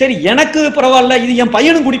 சரி, எனக்கு பரவாயில்ல, இது என்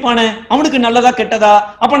பையனும் குடிப்பானே, அவனுக்கு நல்லதா கெட்டதா,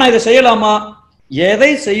 அப்ப நான் இதை செய்யலாமா?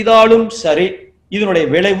 எதை செய்தாலும் சரி இதனுடைய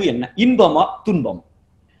விளைவு என்ன, இன்பமா துன்பமா,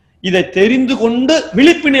 இதை தெரிந்து கொண்டு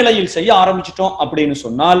விழிப்பு நிலையில் செய்ய ஆரம்பிச்சிட்டோம் அப்படின்னு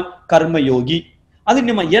சொன்னால் கர்மயோகி. அது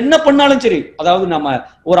நம்ம என்ன பண்ணாலும் சரி. அதாவது நம்ம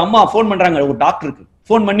ஒரு அம்மா போன் பண்றாங்க ஒரு டாக்டருக்கு,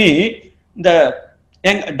 போன் பண்ணி, இந்த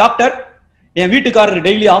டாக்டர் என் வீட்டுக்காரர்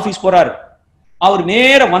டெய்லி ஆபீஸ் போறாரு, அவர்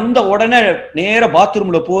நேர வந்த உடனே நேர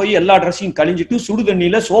பாத்ரூம்ல போய் எல்லா ட்ரெஸ்ஸையும் கழிஞ்சிட்டு சுடு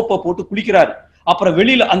தண்ணியில சோப்பை போட்டு குளிக்கிறாரு. அப்புறம்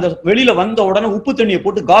வெளியில வந்த உடனே உப்பு தண்ணியை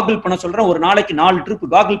போட்டு காகிள் பண்ண சொல்றேன், ஒரு நாளைக்கு 4 ட்ரிப்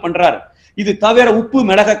காகிள் பண்றாரு. இது தவிர உப்பு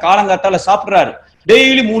மிளக காலங்காத்தால சாப்பிடுறாரு,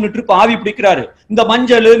 டெய்லி 3 ட்ரிப் ஆவி பிடிக்கிறாரு. இந்த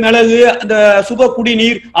மஞ்சள் மிளகு அந்த சுப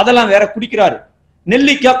குடிநீர் அதெல்லாம் வேற குடிக்கிறாரு.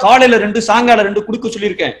 நெல்லிக்காய் காலையில 2 சாயங்காலம் 2 குடுக்க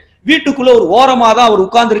சொல்லியிருக்கேன். வீட்டுக்குள்ள ஒரு ஓரமா தான் அவர்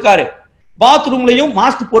உட்கார்ந்து இருக்காரு, பாத்ரூம்லயும்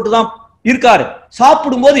மாஸ்க் போட்டுதான் இருக்காரு,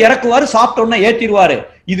 சாப்பிடும்போது இறக்குவாரு, சாப்பிட்ட உடனே ஏத்திடுவாரு.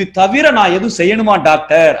 இது தவிர நான் எதுவும் செய்யணுமா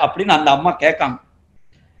டாக்டர் அப்படின்னு அந்த அம்மா கேட்காங்க.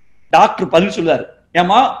 டாக்டர் பதில் சொல்றாரு,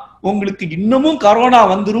 ஏமா உங்களுக்கு இன்னமும் கரோனா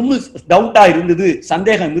வந்துரும்னு டவுட்டா இருந்தது,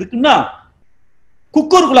 சந்தேகம் இருக்குன்னா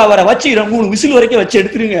குக்கருக்குள்ள அவரை வச்சு 3 விசில் வரைக்கும் வச்சு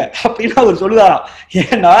எடுத்துருங்க அப்படின்னு அவர் சொல்லுவாராம்.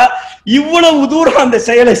 ஏன்னா இவ்வளவு தூரம் அந்த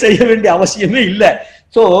செயலை செய்ய வேண்டிய அவசியமே இல்லை.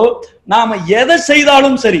 சோ நாம எதை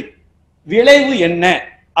செய்தாலும் சரி விளைவு என்ன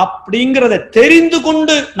அப்படிங்கிறத தெரிந்து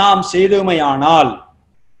கொண்டு நாம் செய்தோமையானால்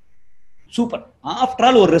சூப்பர். ஆஃப்டர்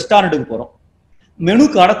ஆல் ஒரு ரெஸ்டாரண்ட்டுக்கு போறோம், மெனு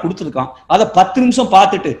கார்டை கொடுத்துருக்கான், அதை 10 நிமிஷம்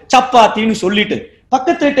பார்த்துட்டு சப்பாத்தின்னு சொல்லிட்டு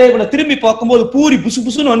பக்கத்து டேபிள திரும்பி பார்க்கும்போது பூரி புசு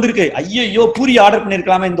புசுன்னு வந்திருக்கு. ஐயோ பூரி ஆர்டர்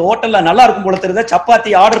பண்ணிருக்கலாமே, இந்த ஹோட்டல்ல நல்லா இருக்கும் போல தெரியுதா,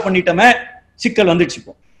 சப்பாத்தி ஆர்டர் பண்ணிட்டோமே, சிக்கல் வந்துடுச்சு.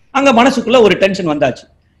 அங்க மனசுக்குள்ள ஒரு டென்ஷன் வந்தாச்சு.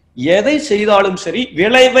 எதை செய்தாலும் சரி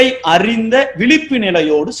விளைவை அறிந்த விழிப்பு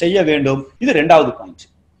நிலையோடு செய்ய வேண்டும். இது 2வது பாயிண்ட்.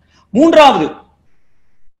 3வது,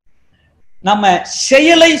 நம்ம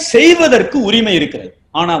செயலை செய்வதற்கு உரிமை இருக்கிறது,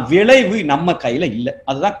 ஆனா விளைவு நம்ம கையில இல்லை.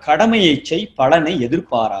 அதுதான் கடமையை செய் பலனை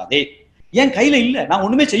எதிர்பாராதே. என் கையில இல்ல, நான்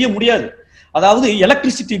ஒண்ணுமே செய்ய முடியாது. அதாவது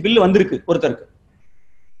எலக்ட்ரிசிட்டி பில் வந்திருக்கு ஒருத்தருக்கு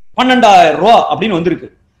 12,000 ரூபா அப்படின்னு வந்திருக்கு.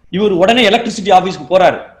 இவர் உடனே எலக்ட்ரிசிட்டி ஆபீஸ்க்கு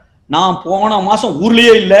போறாரு. நான் போன மாசம்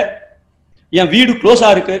ஊர்லயே இல்ல, என் வீடு க்ளோஸா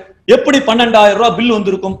இருக்கு, எப்படி 12,000 ரூபாய் பில்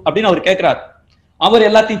வந்திருக்கும் அப்படின்னு அவர் கேட்கிறாரு. அவர்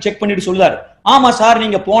எல்லாத்தையும் செக் பண்ணிட்டு சொல்றாரு, ஆமா சார்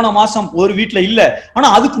நீங்க போன மாசம் ஒரு வீட்டுல இல்ல, ஆனா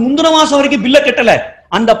அதுக்கு முந்தின மாசம் வரைக்கும் பில்ல கட்டல,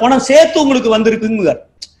 அந்த பணம் சேர்த்து உங்களுக்கு வந்திருக்குங்க.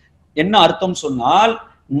 என்ன அர்த்தம் சொன்னால்,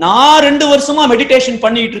 நான் 2 வருஷமா மெடிடேஷன்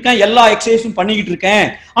பண்ணிட்டு இருக்கேன், எல்லா எக்ஸசைஸும் பண்ணிக்கிட்டு இருக்கேன்,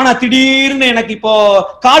 ஆனா திடீர்னு எனக்கு இப்போ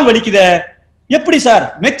கால் வலிக்குதே, எப்படி சார்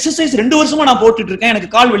எக்ஸசைஸ் 2 வருஷமா நான் போட்டுட்டு இருக்கேன்,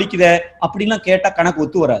 எனக்கு கால் வலிக்குதே அப்படின்லாம் கேட்டா கணக்கு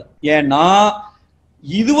ஒத்து வராது. ஏன்னா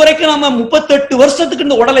இதுவரைக்கும் நம்ம 38 வருஷத்துக்கு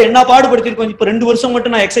இந்த உடலை என்ன பாடுபடுத்திருக்கோம், இப்ப 2 வருஷம்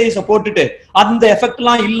மட்டும் நான் எக்ஸசைஸ போட்டுட்டு அந்த எஃபெக்ட்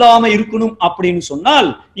எல்லாம் இல்லாம இருக்கணும் அப்படின்னு சொன்னால்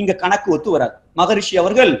இங்க கணக்கு ஒத்து வராது. மகரிஷி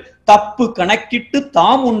அவர்கள் தப்பு கணக்கிட்டு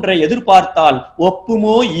தாம் ஒன்றை எதிர்பார்த்தால்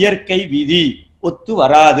ஒப்புமோ இயற்கை விதி, ஒத்து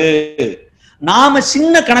வராது. நாம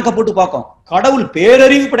சின்ன கணக்கை போட்டு பார்க்கோம், கடவுள்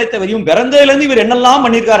பேரறிவு படைத்தவரையும் பிறந்ததுல இருந்து இவர் என்னெல்லாம்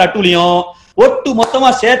பண்ணிருக்காரு அட்டுலியும் ஒட்டு மொத்தமா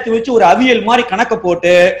சேர்த்து வச்சு ஒரு அவியல் மாதிரி கணக்க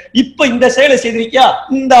போட்டு இப்ப இந்த செயலை செய்திருக்கியா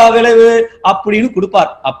இந்த விளைவு அப்படின்னு கொடுப்பார்.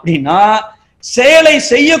 அப்படின்னா செயலை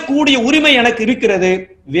செய்யக்கூடிய உரிமை எனக்கு இருக்கிறது,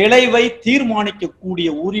 விளைவை தீர்மானிக்கக்கூடிய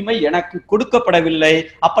உரிமை எனக்கு கொடுக்கப்படவில்லை.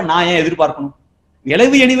 அப்ப நான் ஏன் எதிர்பார்க்கணும்?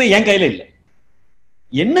 விளைவு எனிவே என் கையில இல்லை.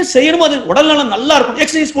 என்ன செய்யணுமோ அது உடல் நலம் நல்லா இருக்கும்,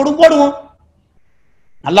 எக்ஸசைஸ் போடுவோம்,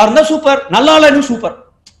 நல்லா இருந்தா சூப்பர், நல்லா இல்லைன்னு சூப்பர்.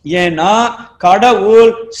 ஏன்னா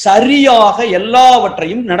கடவுள் சரியாக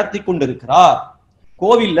எல்லாவற்றையும் நடத்தி கொண்டிருக்கிறார்.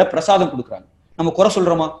 கோவில்ல பிரசாதம் கொடுக்குறாங்க, நம்ம குறை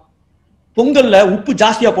சொல்றோமா? பொங்கல்ல உப்பு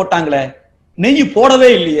ஜாஸ்தியா போட்டாங்களே, நெய் போடவே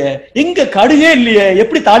இல்லையே, எங்க கடுகே இல்லையே,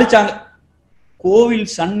 எப்படி தாளிச்சாங்க? கோவில்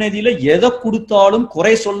சன்னதியில எதை கொடுத்தாலும்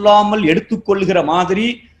குறை சொல்லாமல் எடுத்துக்கொள்கிற மாதிரி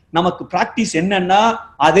நமக்கு பிராக்டிஸ் என்னன்னா,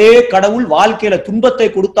 அதே கடவுள் வாழ்க்கையில துன்பத்தை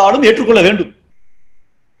கொடுத்தாலும் ஏற்றுக்கொள்ள வேண்டும்.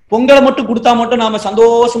 பொங்கலை மட்டும் கொடுத்தா மட்டும் நாம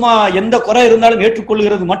சந்தோஷமா எந்த குறை இருந்தாலும்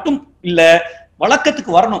ஏற்றுக்கொள்கிறது மட்டும் இல்ல,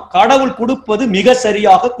 வழக்கத்துக்கு வரணும். கடவுள் கொடுப்பது மிக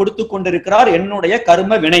சரியாக கொடுத்து கொண்டிருக்கிறார் என்னுடைய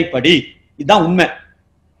கர்ம வினைப்படி, இதுதான் உண்மை.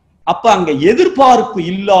 அப்ப அங்க எதிர்பார்ப்பு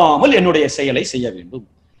இல்லாமல் என்னுடைய செயலை செய்ய வேண்டும்.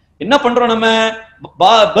 என்ன பண்றோம், நம்ம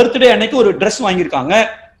பர்த்டே அன்னைக்கு ஒரு ட்ரெஸ் வாங்கியிருக்காங்க,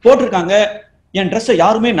 போட்டிருக்காங்க, என் ட்ரெஸ்ஸை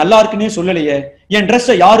யாருமே நல்லா இருக்குன்னே சொல்லலையே, என்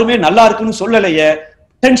ட்ரெஸ்ஸை யாருமே நல்லா இருக்குன்னு சொல்லலையே,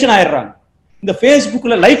 டென்ஷன் ஆயிடுறாங்க. இந்த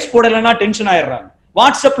பேஸ்புக்ல லைக்ஸ் போடலைன்னா டென்ஷன் ஆயிடுறாங்க,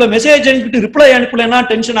 வாட்ஸ்அப்ல மெசேஜ் அனுப்பிட்டு ரிப்ளை அனுப்பலன்னா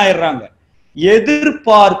டென்ஷன் ஆயிடுறாங்க.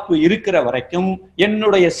 எதிர்பார்ப்பு இருக்கிற வரைக்கும்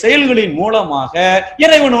என்னுடைய செயல்களின் மூலமாக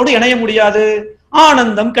இறைவனோடு இணைய முடியாது,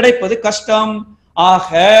 ஆனந்தம் கிடைப்பது கஷ்டம்.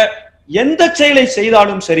 ஆக எந்த செயலை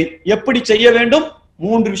செய்தாலும் சரி எப்படி செய்ய வேண்டும்?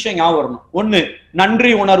 3 விஷயம் ஞாபகம் வரணும். 1,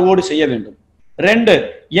 நன்றி உணர்வோடு செய்ய வேண்டும். 2,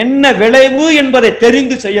 என்ன விளைவு என்பதை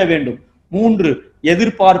தெரிந்து செய்ய வேண்டும். 3,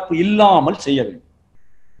 எதிர்பார்ப்பு இல்லாமல் செய்ய வேண்டும்.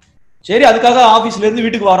 சரி, அதுக்காக ஆபீஸ்ல இருந்து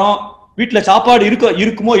வீட்டுக்கு வரோம், வீட்டுல சாப்பாடு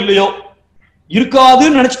இருக்குமோ இல்லையோ,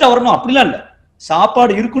 இருக்காதுன்னு நினைச்சிட்டா வரணும் அப்படிலாம் இல்ல.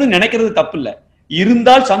 சாப்பாடு இருக்குன்னு நினைக்கிறது தப்பு இல்ல,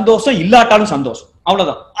 இருந்தால் சந்தோஷம், இல்லாட்டாலும் சந்தோஷம்,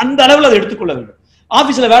 அவ்வளவுதான். அந்த அளவுல அதை எடுத்துக்கொள்ள வேண்டும்.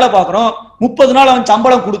 ஆபீஸ்ல வேலை பார்க்கிறோம், 30 நாள் அவன்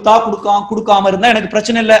சம்பளம் கொடுக்காம இருந்தா எனக்கு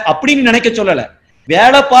பிரச்சனை இல்லை அப்படின்னு நினைக்க சொல்லல.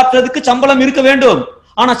 வேலை பார்த்ததுக்கு சம்பளம் இருக்க வேண்டும்,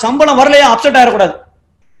 ஆனா சம்பளம் வரலையா அப்செட் ஆயிடக்கூடாது.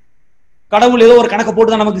 கடவுள் ஏதோ ஒரு கணக்கு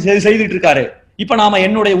போட்டுதான் நமக்கு செய்துட்டு இருக்காரு, இப்ப நாம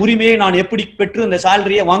என்னுடைய உரிமையை நான் எப்படி பெற்று இந்த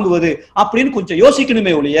சேலரியை வாங்குவது அப்படின்னு கொஞ்சம்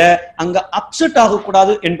யோசிக்கணுமே ஒழிய அங்க அப்செட்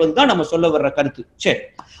ஆகக்கூடாது என்பதுதான் நம்ம சொல்ல வர்ற கருத்து. சரி,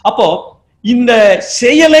 அப்போ இந்த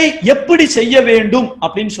செயலை எப்படி செய்ய வேண்டும்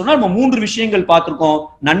அப்படின்னு சொன்னா நம்ம 3 விஷயங்கள் பார்த்திருக்கோம்.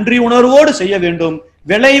 நன்றி உணர்வோடு செய்ய வேண்டும்,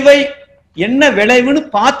 விளைவை என்ன விளைவுன்னு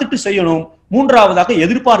பார்த்துட்டு செய்யணும், 3வதாக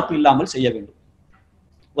எதிர்பார்ப்பு இல்லாமல் செய்ய வேண்டும்.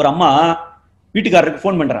 ஒரு அம்மா வீட்டுக்காரருக்கு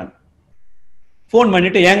போன் பண்றாங்க, போன்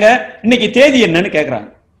பண்ணிட்டு ஏங்க இன்னைக்கு தேதி என்னன்னு கேக்குறாங்க.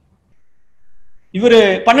 இவரு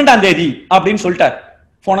 12ஆம் தேதி அப்படின்னு சொல்லிட்டார்,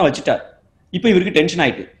 போனை வச்சுட்டார். இப்ப இவருக்கு டென்ஷன்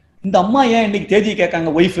ஆயிட்டு, இந்த அம்மா ஏன் இன்னைக்கு தேதியை கேட்காங்க?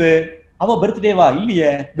 ஒய்ஃபு அவ பர்த்டேவா இல்லையே,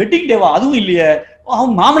 வெட்டிங் டேவா அதுவும் இல்லையே,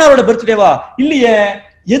 அவன் மாமனாரோட பர்த்டேவா இல்லையே,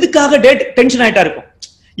 எதுக்காக டேட்? டென்ஷன் ஆயிட்டா இருக்கும்.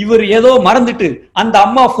 இவர் ஏதோ மறந்துட்டு அந்த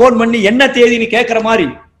அம்மா போன் பண்ணி என்ன தேதின்னு கேட்கிற மாதிரி,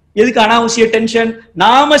 எதுக்கு அனாவசிய டென்ஷன்?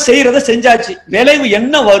 நாம செய்யறத செஞ்சாச்சு, விளைவு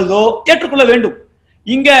என்ன வருதோ ஏற்றுக்கொள்ள வேண்டும்.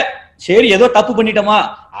 இங்க சரி ஏதோ தப்பு பண்ணிட்டோமா,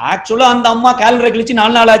 ஆக்சுவலா அந்த அம்மா கேலண்டரை கழிச்சு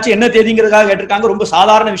 4 நாள் ஆச்சு, என்ன தேதிங்கிறதுக்காக கேட்டிருக்காங்க, ரொம்ப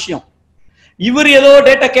சாதாரண விஷயம். இவர் ஏதோ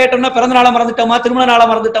டேட்டா கேட்டோம்னா பிறந்த நாளை மறந்துட்டோமா, திருமண நாளை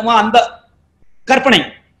மறந்துட்டோமா, அந்த கற்பனை.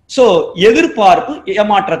 சோ எதிர்பார்ப்பு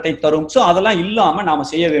ஏமாற்றத்தை தரும். சோ அதெல்லாம் இல்லாம நாம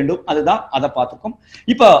செய்ய வேண்டும், அதுதான் அதை பார்த்துருக்கோம்.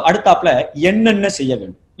 இப்ப அடுத்தாப்புல என்னென்ன செய்ய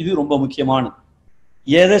வேண்டும், இது ரொம்ப முக்கியமானது.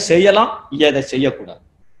 எதை செய்யலாம், எதை செய்யக்கூடாது,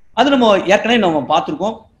 அது நம்ம ஏற்கனவே நம்ம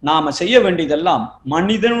பார்த்திருக்கோம். நாம செய்ய வேண்டியதெல்லாம்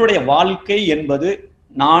மனிதனுடைய வாழ்க்கை என்பது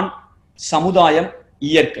நான், சமுதாயம்,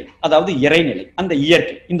 இயற்கை, அதாவது இறைநிலை, அந்த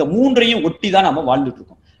இயற்கை, இந்த 3ஐயும் ஒட்டி தான் நம்ம வாழ்ந்துட்டு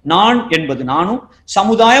இருக்கோம். நான் என்பது நானும்,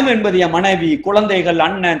 சமுதாயம் என்பது என் மனைவி, குழந்தைகள்,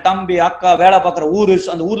 அண்ணன், தம்பி, அக்கா, வேலை பார்க்கிற ஊரு,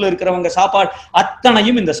 அந்த ஊர்ல இருக்கிறவங்க, சாப்பாடு,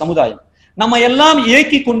 அத்தனையும் இந்த சமுதாயம். நம்ம எல்லாம்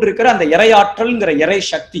இயக்கி கொண்டிருக்கிற அந்த இறையாற்றல்ங்கிற இறை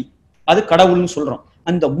சக்தி, அது கடவுள்னு சொல்றோம்.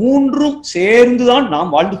 அந்த 3ம் சேர்ந்துதான்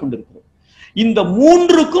நாம் வாழ்ந்து கொண்டிருக்கிறோம். இந்த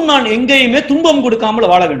 3க்கும் நான் எங்கேயுமே துன்பம்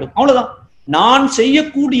கொடுக்காமல் வாழ வேண்டும், அவ்வளவுதான். நான்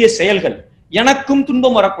செய்யக்கூடிய செயல்கள் எனக்கும்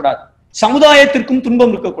துன்பம் வரக்கூடாது, சமுதாயத்திற்கும்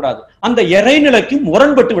துன்பம் இருக்கக்கூடாது, அந்த இறைநிலைக்கும்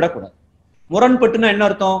முரண்பட்டு விடக்கூடாது. முரண்பட்டுன்னா என்ன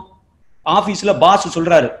அர்த்தம்? ஆபீஸ்ல பாஸ்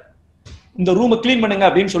சொல்றாரு இந்த ரூமை கிளீன் பண்ணுங்க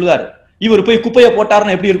அப்படின்னு சொல்லுவாரு, இவர் போய் குப்பையை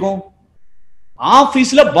போட்டாருன்னா எப்படி இருக்கும்?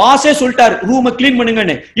 ஆபீஸ்ல பாஸே சொல்லிட்டாரு ரூமை கிளீன்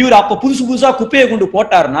பண்ணுங்கன்னு, இவர் அப்ப புதுசு புதுசா குப்பையை கொண்டு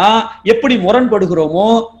போட்டாருன்னா எப்படி முரண்படுகிறோமோ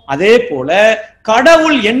அதே போல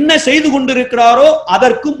கடவுள் என்ன செய்து கொண்டிருக்கிறாரோ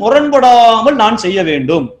அதற்கு முரண்படாமல் நான் செய்ய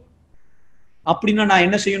வேண்டும். அப்படின்னா நான்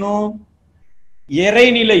என்ன செய்யணும்?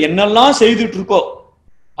 இறைநிலை என்னெல்லாம் செய்துட்டு இருக்கோ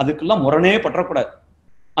அதுக்கெல்லாம் முரணே பற்றக்கூடாது.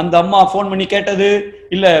 அந்த அம்மா போன் பண்ணி கேட்டது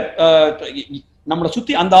இல்ல, நம்மளை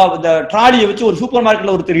சுத்தி அந்த ட்ராலியை வச்சு ஒரு சூப்பர்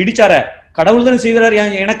மார்க்கெட்ல ஒருத்தர் இடிச்சார, கடவுள் தானே செய்கிறார்,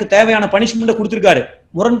 எனக்கு தேவையான பனிஷ்மெண்ட் கொடுத்திருக்காரு,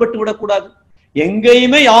 முரண்பட்டு விடக்கூடாது.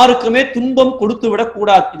 எங்கேயுமே யாருக்குமே துன்பம் கொடுத்து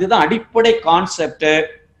விடக்கூடாது. இதுதான் அடிப்படை கான்செப்ட்.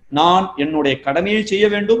 நான் என்னுடைய கடமையை செய்ய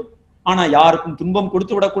வேண்டும், ஆனா யாருக்கும் துன்பம்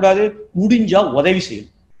கொடுத்து விடக்கூடாது, முடிஞ்சா உதவி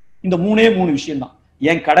செய்யணும். இந்த மூணே விஷயம் தான்.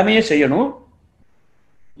 என் கடமையை செய்யணும்,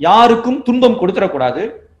 யாருக்கும் துன்பம் கொடுத்துடக்கூடாது,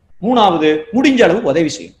 மூணாவது முடிஞ்ச அளவு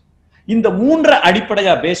உதவி செய்யணும். இந்த மூன்றை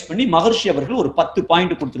அடிப்படையா பேஸ் பண்ணி மகர்ஷி அவர்கள் ஒரு 10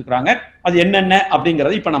 பாயிண்ட் கொடுத்திருக்கிறாங்க. அது என்னென்ன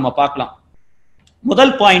அப்படிங்கறத இப்ப நம்ம பார்க்கலாம்.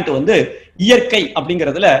 முதல் பாயிண்ட் இயற்கை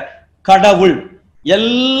அப்படிங்கிறதுல கடவுள்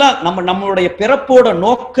எல்லாம் நம்மளுடைய பிறப்போட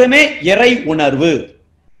நோக்கமே இறை உணர்வு.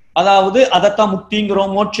 அதாவது அதைத்தான்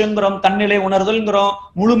முக்திங்கிறோம், மோட்சங்கிறோம், தன்னிலை உணர்தல்ங்கிறோம்,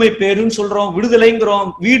 முழுமை பேருன்னு சொல்றோம், விடுதலைங்கிறோம்,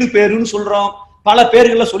 வீடு பேருன்னு சொல்றோம், பல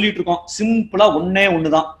பேர்கள்ல சொல்லிட்டு இருக்கோம். சிம்பிளா ஒன்னே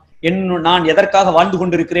ஒண்ணுதான், நான் எதற்காக வாழ்ந்து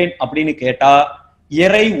கொண்டிருக்கிறேன் அப்படின்னு கேட்டா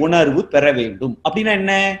இறை உணர்வு பெற வேண்டும். அப்படின்னா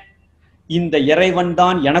என்ன? இந்த இறைவன்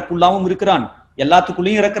தான் எனக்குள்ளாவும் இருக்கிறான்,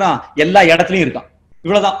 எல்லாத்துக்குள்ளயும் இருக்கிறான், எல்லா இடத்துலயும் இருக்கான்.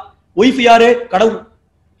 இவ்வளவுதான். ஒய்ஃப் யாரு? கடவுள்.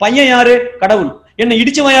 பையன் யாரு? கடவுள். என்ன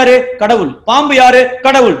இடிச்சவன் யாரு? கடவுள். பாம்பு யாரு?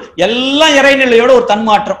 கடவுள். எல்லாம் இறைநிலையோட ஒரு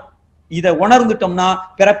தன்மாற்றம். இதை உணர்ந்துட்டோம்னா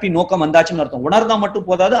பிறப்பின் நோக்கம் வந்தாச்சுன்னு அர்த்தம். உணர்ந்தா மட்டும்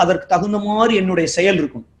போதாது, அதற்கு தகுந்த மாதிரி என்னுடைய செயல்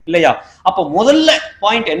இருக்கும் இல்லையா? அப்ப முதல்ல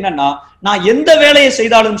பாயிண்ட் என்னன்னா, நான் எந்த வேலையை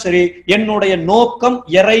செய்தாலும் சரி என்னுடைய நோக்கம்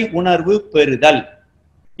இறை உணர்வு பெறுதல்.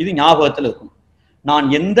 இது ஞாபகத்தில் இருக்கும். நான்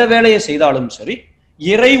எந்த வேலையை செய்தாலும் சரி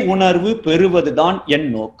இறை உணர்வு பெறுவதுதான் என்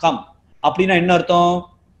நோக்கம். அப்படின்னா என்ன அர்த்தம்?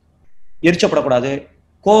 எரிச்சப்படக்கூடாது,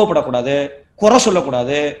 கோவப்படக்கூடாது, குறை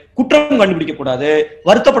சொல்லக்கூடாது, குற்றம் கண்டுபிடிக்க கூடாது,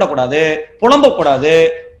 வருத்தப்படக்கூடாது, புலம்பக்கூடாது,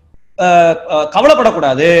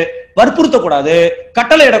 கவலைப்படக்கூடாது, வற்புறுத்தக்கூடாது,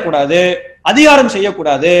 கட்டளை இடக்கூடாது, அதிகாரம்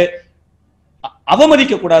செய்யக்கூடாது,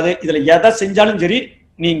 அவமதிக்க கூடாது. இதுல எதை செஞ்சாலும் சரி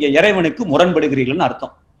நீங்க இறைவனுக்கு முரண்படுகிறீர்கள்னு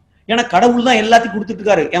அர்த்தம். ஏன்னா கடவுள் தான் எல்லாத்தையும் கொடுத்துட்டு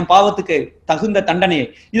இருக்காரு என் பாவத்துக்கு தகுந்த தண்டனையை.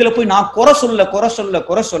 இதுல போய் நான் குறை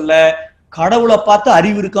சொல்ல கடவுளை பார்த்து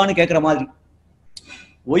அறிவு இருக்கான்னு கேட்கிற மாதிரி.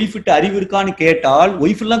 ஒய்ஃபிட்ட அறிவு இருக்கான்னு கேட்டால்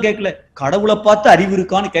ஒய்ஃப் எல்லாம் கேட்கல, கடவுளை பார்த்து அறிவு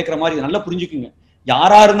இருக்கான்னு கேட்கிற மாதிரி. நல்லா புரிஞ்சுக்குங்க.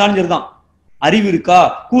 யாரா இருந்தாலும் சரிதான், அறிவு இருக்கா,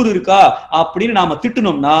 கூறு இருக்கா அப்படின்னு நாம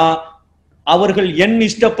திட்டணும்னா அவர்கள் என்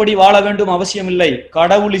இஷ்டப்படி வாழ வேண்டும் அவசியம் இல்லை,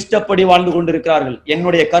 கடவுள் இஷ்டப்படி வாழ்ந்து கொண்டிருக்கிறார்கள்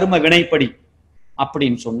என்னுடைய கர்ம வினைப்படி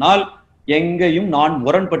அப்படின்னு சொன்னால் எங்கேயும் நான்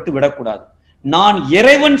முரண்பட்டு விடக்கூடாது. நான்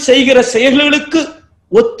இறைவன் செய்கிற செயல்களுக்கு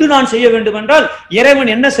ஒத்து நான் செய்ய வேண்டும் என்றால் இறைவன்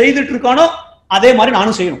என்ன செய்துட்டு இருக்கானோ அதே மாதிரி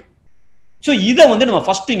நானும் செய்யணும். சோ இதை நம்ம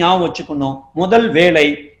ஃபர்ஸ்ட் ஞாபகம் வச்சுக்கணும். முதல் வேலை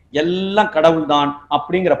எல்லாம் கடவுள் தான்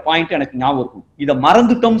அப்படிங்கிற பாயிண்ட் எனக்கு ஞாபகம் இருக்கும். இதை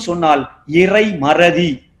மறந்துட்டோம் சொன்னால் இறை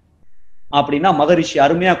மறதி. அப்படின்னா மகரிஷி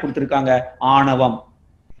அருமையா கொடுத்திருக்காங்க. ஆணவம்,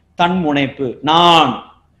 தன்முனைப்பு.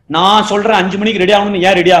 நான் சொல்றேன் 5 மணிக்கு ரெடி ஆகணும்னு,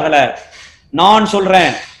 ஏன் ரெடி ஆகல? நான்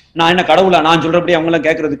சொல்றேன், நான் என்ன கடவுளா? நான் சொல்றபடி அவங்க எல்லாம்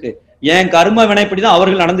கேட்கறதுக்கு? என் கர்ம வினைப்படிதான்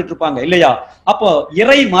அவர்கள் நடந்துட்டு இருப்பாங்க இல்லையா? அப்போ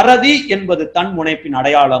இறை மறதி என்பது தன் முனைப்பின்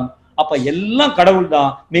அடையாளம். அப்ப எல்லாம் கடவுள்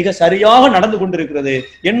தான் மிக சரியாக நடந்து கொண்டிருக்கிறது,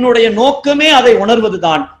 என்னுடைய நோக்கமே அதை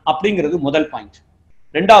உணர்வதுதான் அப்படிங்கிறது முதல் பாயிண்ட்.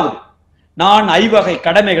 ரெண்டாவது, நான் 5 வகை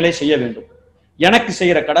கடமைகளை செய்ய வேண்டும். எனக்கு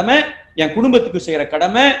செய்யற கடமை, என் குடும்பத்துக்கு செய்யற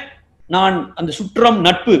கடமை, நான் அந்த சுற்றம்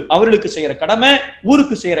நட்பு அவர்களுக்கு செய்யற கடமை,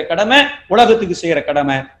 ஊருக்கு செய்யற கடமை, உலகத்துக்கு செய்யற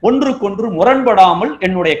கடமை. ஒன்றுக்கொன்று முரண்படாமல்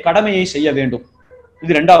என்னுடைய கடமையை செய்ய வேண்டும்.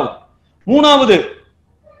 இது ரெண்டாவது. மூணாவது,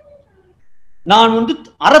 நான்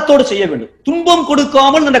அறத்தோடு செய்ய வேண்டும். துன்பம்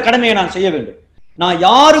கொடுக்காமல் அந்த கடமையை நான் செய்ய வேண்டும். நான்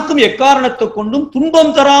யாருக்கும் எக்காரணத்தை கொண்டும்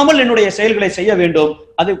துன்பம் தராமல் என்னுடைய செயல்களை செய்ய வேண்டும்.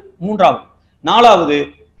 அது மூன்றாவது. நாலாவது,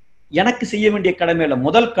 எனக்கு செய்ய வேண்டிய கடமையில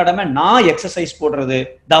முதல் கடமை நான் எக்ஸசைஸ் போடுறது,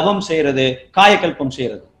 தவம் செய்யறது, காயக்கல்பம்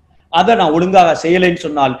செய்யறது. அதை நான் ஒழுங்காக செய்யலைன்னு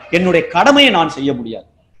சொன்னால் என்னுடைய கடமையை நான் செய்ய முடியாது.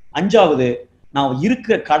 அஞ்சாவது, நான்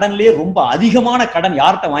இருக்கிற கடன்லயே ரொம்ப அதிகமான கடன்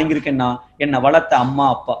யார்கிட்ட வாங்கியிருக்கேன்னா என்னை வளர்த்த அம்மா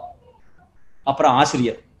அப்பா, அப்புறம்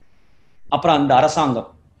ஆசிரியர், அப்புறம் அந்த அரசாங்கம்,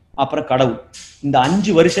 அப்புறம் கடவுள். இந்த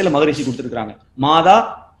 5 வரிசையில மகரிஷி கொடுத்திருக்கிறாங்க. மாதா,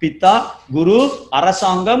 பிதா, குரு,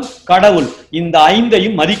 அரசாங்கம், கடவுள். இந்த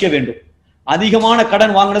 5ஐயும் மதிக்க வேண்டும். அதிகமான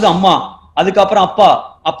கடன் வாங்கினது அம்மா, அதுக்கப்புறம் அப்பா,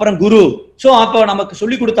 அப்புறம் குரு. சோ அப்ப நமக்கு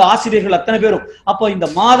சொல்லி கொடுத்த ஆசிரியர்கள் அத்தனை பேரும். அப்போ இந்த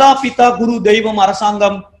மாதா, பிதா, குரு, தெய்வம்,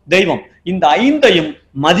 அரசாங்கம், தெய்வம், இந்த 5ஐயும்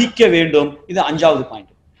மதிக்க வேண்டும். இது 5வது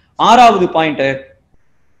பாயிண்ட். 6வது பாயிண்ட்,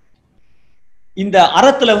 இந்த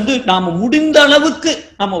அறத்துல வந்து நாம முடிந்த அளவுக்கு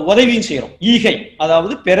நம்ம உதவியும் செய்யறோம். ஈகை,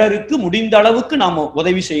 அதாவது பிறருக்கு முடிந்த அளவுக்கு நாம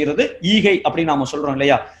உதவி செய்யறது ஈகை அப்படின்னு நாம சொல்றோம்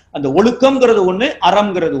இல்லையா. அந்த ஒழுக்கம்ங்கிறது ஒண்ணு,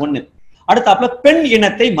 அறம்ங்கிறது ஒண்ணு. அடுத்தாப்புல பெண்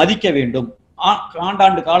இனத்தை மதிக்க வேண்டும்.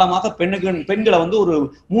 ஆண்டாண்டு காலமாக பெண்களை வந்து ஒரு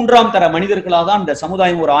 3ஆம் தர மனிதர்களாக தான் இந்த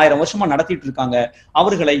சமுதாயம் ஒரு 1000 வருஷமா நடத்திட்டு இருக்காங்க.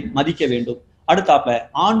 அவர்களை மதிக்க வேண்டும். அடுத்தாப்புல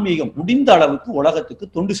ஆன்மீகம், முடிந்த அளவுக்கு உலகத்துக்கு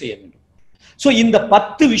தொண்டு செய்ய வேண்டும். சோ இந்த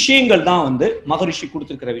 10 விஷயங்கள் தான் வந்து மகரிஷி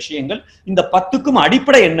கொடுத்திருக்கிற விஷயங்கள். இந்த 10க்கும்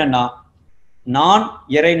அடிப்படை என்னன்னா, நான்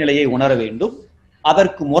இறைநிலையை உணர வேண்டும்,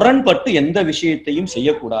 அதற்கு முரண்பட்டு எந்த விஷயத்தையும்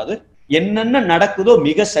செய்யக்கூடாது, என்னென்ன நடக்குதோ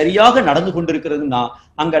மிக சரியாக நடந்து கொண்டிருக்கிறதுனா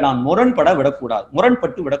அங்க நான்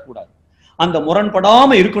முரண்பட்டு விடக்கூடாது. அந்த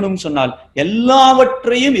முரண்படாம இருக்கணும்னு சொன்னால்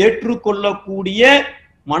எல்லாவற்றையும் ஏற்றுக்கொள்ளக்கூடிய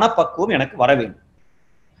மனப்பக்குவம் எனக்கு வர வேண்டும்.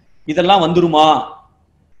 இதெல்லாம் வந்துருமா?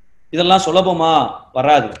 இதெல்லாம் சுலபமா?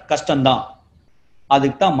 வராது, கஷ்டம்தான்.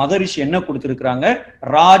 அதுக்கு தான் மகரிஷி என்ன கொடுத்திருக்கிறாங்க,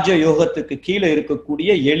 ராஜ யோகத்துக்கு கீழே இருக்கக்கூடிய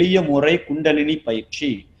எளிய முறை குண்டலினி பயிற்சி,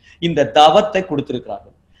 இந்த தவத்தை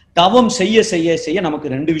கொடுத்திருக்கிறார்கள். தவம் செய்ய செய்ய செய்ய நமக்கு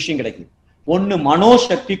 2 விஷயம் கிடைக்குது. ஒண்ணு,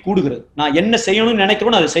 மனோசக்தி கூடுகிறது. நான் என்ன செய்யணும்னு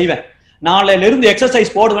நினைக்கிறோன்னு அதை செய்வேன். நாளையில இருந்து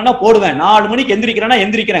எக்ஸசைஸ் போடுவேன்னா போடுவேன், 4 மணிக்கு எந்திரிக்கிறேன்னா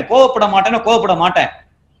எந்திரிக்கிறேன், கோவப்பட மாட்டேன்னா கோவப்பட மாட்டேன்.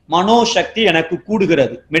 மனோசக்தி எனக்கு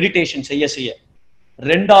கூடுகிறது மெடிடேஷன் செய்ய செய்ய.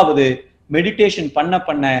 2வது, மெடிடேஷன் பண்ண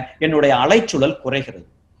பண்ண என்னுடைய அலைச்சுழல் குறைகிறது.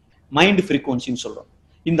 மைண்ட் ஃப்ரீக்வன்சின்னு சொல்றோம்.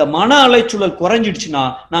 இந்த மன அலைச்சுழல் குறைஞ்சிடுச்சுன்னா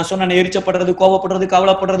நான் சொன்ன எரிச்சப்படுறது, கோவப்படுறது,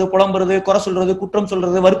 கவலைப்படுறது, புலம்புறது, குறை சொல்றது, குற்றம்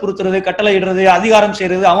சொல்றது, வற்புறுத்துறது, கட்டளை இடுறது, அதிகாரம்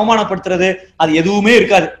செய்யறது, அவமானப்படுத்துறது, அது எதுவுமே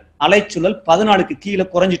இருக்காது. அலைச்சுழல் 14க்கு கீழே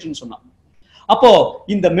குறைஞ்சிட்டுன்னு சொன்னான். அப்போ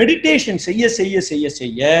இந்த மெடிடேஷன் செய்ய செய்ய செய்ய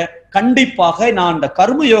செய்ய கண்டிப்பாக நான் அந்த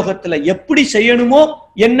கர்ம யோகத்துல எப்படி செய்யணுமோ,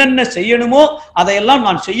 என்னென்ன செய்யணுமோ அதையெல்லாம்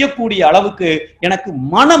நான் செய்யக்கூடிய அளவுக்கு எனக்கு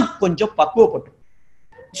மனம் கொஞ்சம் பக்குவப்பட்டு.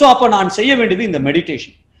 சோ அப்ப நான் செய்ய வேண்டியது இந்த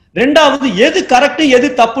மெடிடேஷன். 2வது, எது கரெக்ட் எது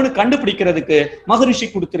தப்புன்னு கண்டுபிடிக்கிறதுக்கு மகரிஷி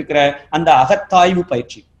கொடுத்திருக்கிற அந்த அகத்தாய்வு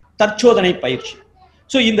பயிற்சி, தற்சோதனை பயிற்சி.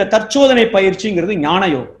 சோ இந்த தற்சோதனை பயிற்சிங்கிறது ஞான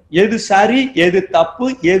யோகம். எது சரி, எது தப்பு,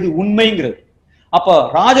 எது உண்மைங்கிறது. அப்போ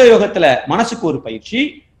ராஜயோகத்துல மனசுக்கு ஒரு பயிற்சி,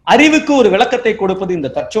 அறிவுக்கு ஒரு விளக்கத்தை கொடுப்பது இந்த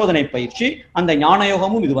தற்சோதனை பயிற்சி. அந்த ஞான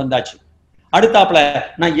யோகமும் இது வந்தாச்சு. அடுத்தாப்புல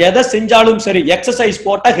நான் எதை செஞ்சாலும் சரி, எக்ஸசைஸ்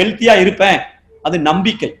போட்டா ஹெல்த்தியா இருப்பேன், அது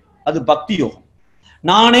நம்பிக்கை, அது பக்தி யோகம்.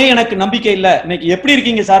 நானே எனக்கு நம்பிக்கை இல்லை, இன்னைக்கு எப்படி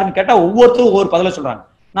இருக்கீங்க சார்ன்னு கேட்டா ஒவ்வொருத்தரும் ஒவ்வொரு பதில சொல்றாங்க.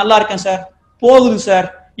 நல்லா இருக்கேன் சார், போகுது சார்,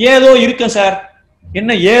 ஏதோ இருக்கேன் சார்.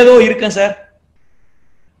 என்ன ஏதோ இருக்கேன் சார்?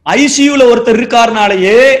 ஐசியூல ஒருத்தர்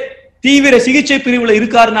இருக்காருனாலேயே, தீவிர சிகிச்சை பிரிவுல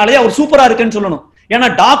இருக்காருனாலே அவர் சூப்பரா இருக்குன்னு சொல்லணும். ஏன்னா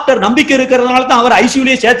டாக்டர் நம்பிக்கை இருக்கிறதுனால தான் அவர்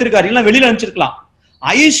ஐசியூலயே சேர்த்திருக்காரு, இல்ல வெளியில அனுப்பிச்சிருக்கலாம்.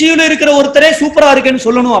 ஐசியூல இருக்கிற ஒருத்தரே சூப்பரா இருக்குன்னு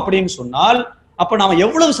சொல்லணும் அப்படின்னு சொன்னால் அப்ப நாம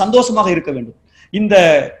எவ்வளவு சந்தோஷமாக இருக்க வேண்டும். இந்த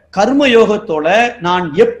கர்ம யோகத்தோட நான்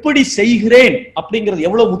எப்படி செய்கிறேன் அப்படிங்கிறது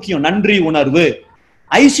எவ்வளவு முக்கியம். நன்றி உணர்வு.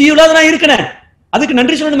 ஐசியூல நான் இருக்கிறேன், அதுக்கு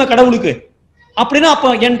நன்றி சொல்லணுமே கடவுளுக்கு. அப்படின்னா அப்ப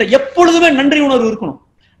என்கிட்ட எப்பொழுதுமே நன்றி உணர்வு இருக்கணும்.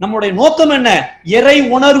 நம்மளுடைய நோக்கம் என்ன? இறை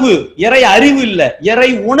உணர்வு, இறை அறிவு இல்ல, இறை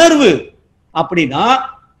உணர்வு. அப்படின்னா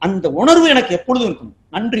அந்த உணர்வு எனக்கு எப்பொழுதும் இருக்கணும்.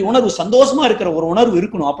 நன்றி உணர்வு, சந்தோஷமா இருக்கிற ஒரு உணர்வு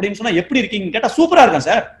இருக்கணும். அப்படின்னு சொன்னா எப்படி இருக்கீங்கன்னு கேட்டா சூப்பரா இருக்கேன்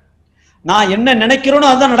சார், நான் என்ன நினைக்கிறேனோ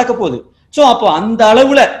அதுதான் நடக்க போகுது. சோ அப்போ அந்த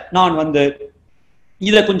அளவுல நான் வந்து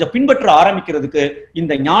இதை கொஞ்சம் பின்பற்ற ஆரம்பிக்கிறதுக்கு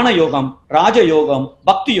இந்த ஞான யோகம், ராஜயோகம்,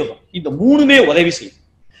 பக்தி யோகம், இந்த 3மே உதவி செய்யும்.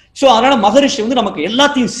 சோ அதனால மகரிஷி வந்து நமக்கு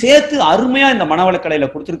எல்லாத்தையும் சேர்த்து அருமையா இந்த மனவளக்கலையில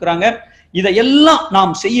கொடுத்திருக்கிறாங்க. இதையெல்லாம்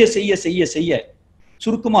நாம் செய்ய செய்ய செய்ய செய்ய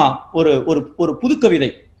சுருக்கமா ஒரு ஒரு புது கவிதை.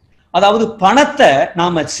 அதாவது பணத்தை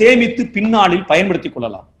நாம சேமித்து பின்னாளில் பயன்படுத்திக்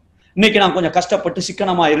கொள்ளலாம். இன்னைக்கு நான் கொஞ்சம் கஷ்டப்பட்டு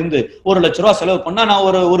சிக்கனமா இருந்து 1 லட்ச ரூபாய் செலவு பண்ணா நான்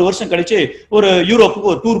ஒரு வருஷம் கழிச்சு ஒரு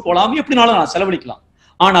யூரோப்புக்கு ஒரு டூர் போலாம், எப்படினாலும் நான் செலவழிக்கலாம்.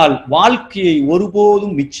 ஆனால் வாழ்க்கையை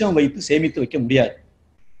ஒருபோதும் மிச்சம் வைத்து சேமித்து வைக்க முடியாது.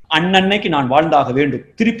 அன்னன்னைக்கு நான் வாழ்ந்தாக வேண்டும்,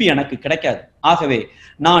 திருப்பி எனக்கு கிடைக்காது. ஆகவே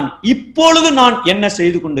நான் இப்பொழுது நான் என்ன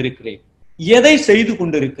செய்து கொண்டிருக்கிறேன், எதை செய்து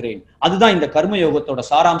கொண்டிருக்கிறேன், அதுதான் இந்த கர்மயோகத்தோட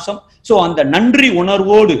சாராம்சம். சோ அந்த நன்றி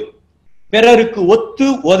உணர்வோடு பிறருக்கு ஒத்து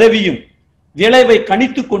உதவியும் விளைவை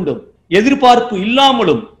கணித்து கொண்டும் எதிர்பார்ப்பு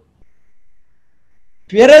இல்லாமலும்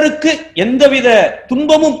பிறருக்கு எந்தவித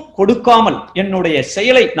துன்பமும் கொடுக்காமல் என்னுடைய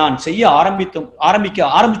செயலை நான் செய்ய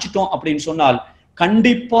ஆரம்பிச்சிட்டோம் அப்படின்னு சொன்னால்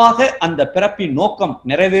கண்டிப்பாக அந்த பிறப்பின் நோக்கம்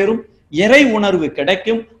நிறைவேறும், இறை உணர்வு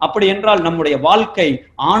கிடைக்கும். அப்படி என்றால் நம்முடைய வாழ்க்கை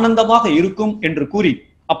ஆனந்தமாக இருக்கும் என்று கூறி,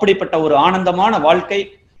 அப்படிப்பட்ட ஒரு ஆனந்தமான வாழ்க்கை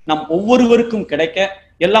நம் ஒவ்வொருவருக்கும் கிடைக்க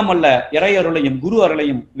எல்லாம் அல்ல இறை அருளையும் குரு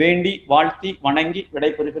அருளையும் வேண்டி வாழ்த்தி வணங்கி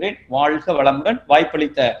விடைபெறுகிறேன். வாழ்க வளமுடன்.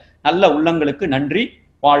 வாய்ப்பளித்த நல்ல உள்ளங்களுக்கு நன்றி.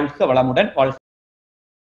 வாழ்க வளமுடன். வாழ்க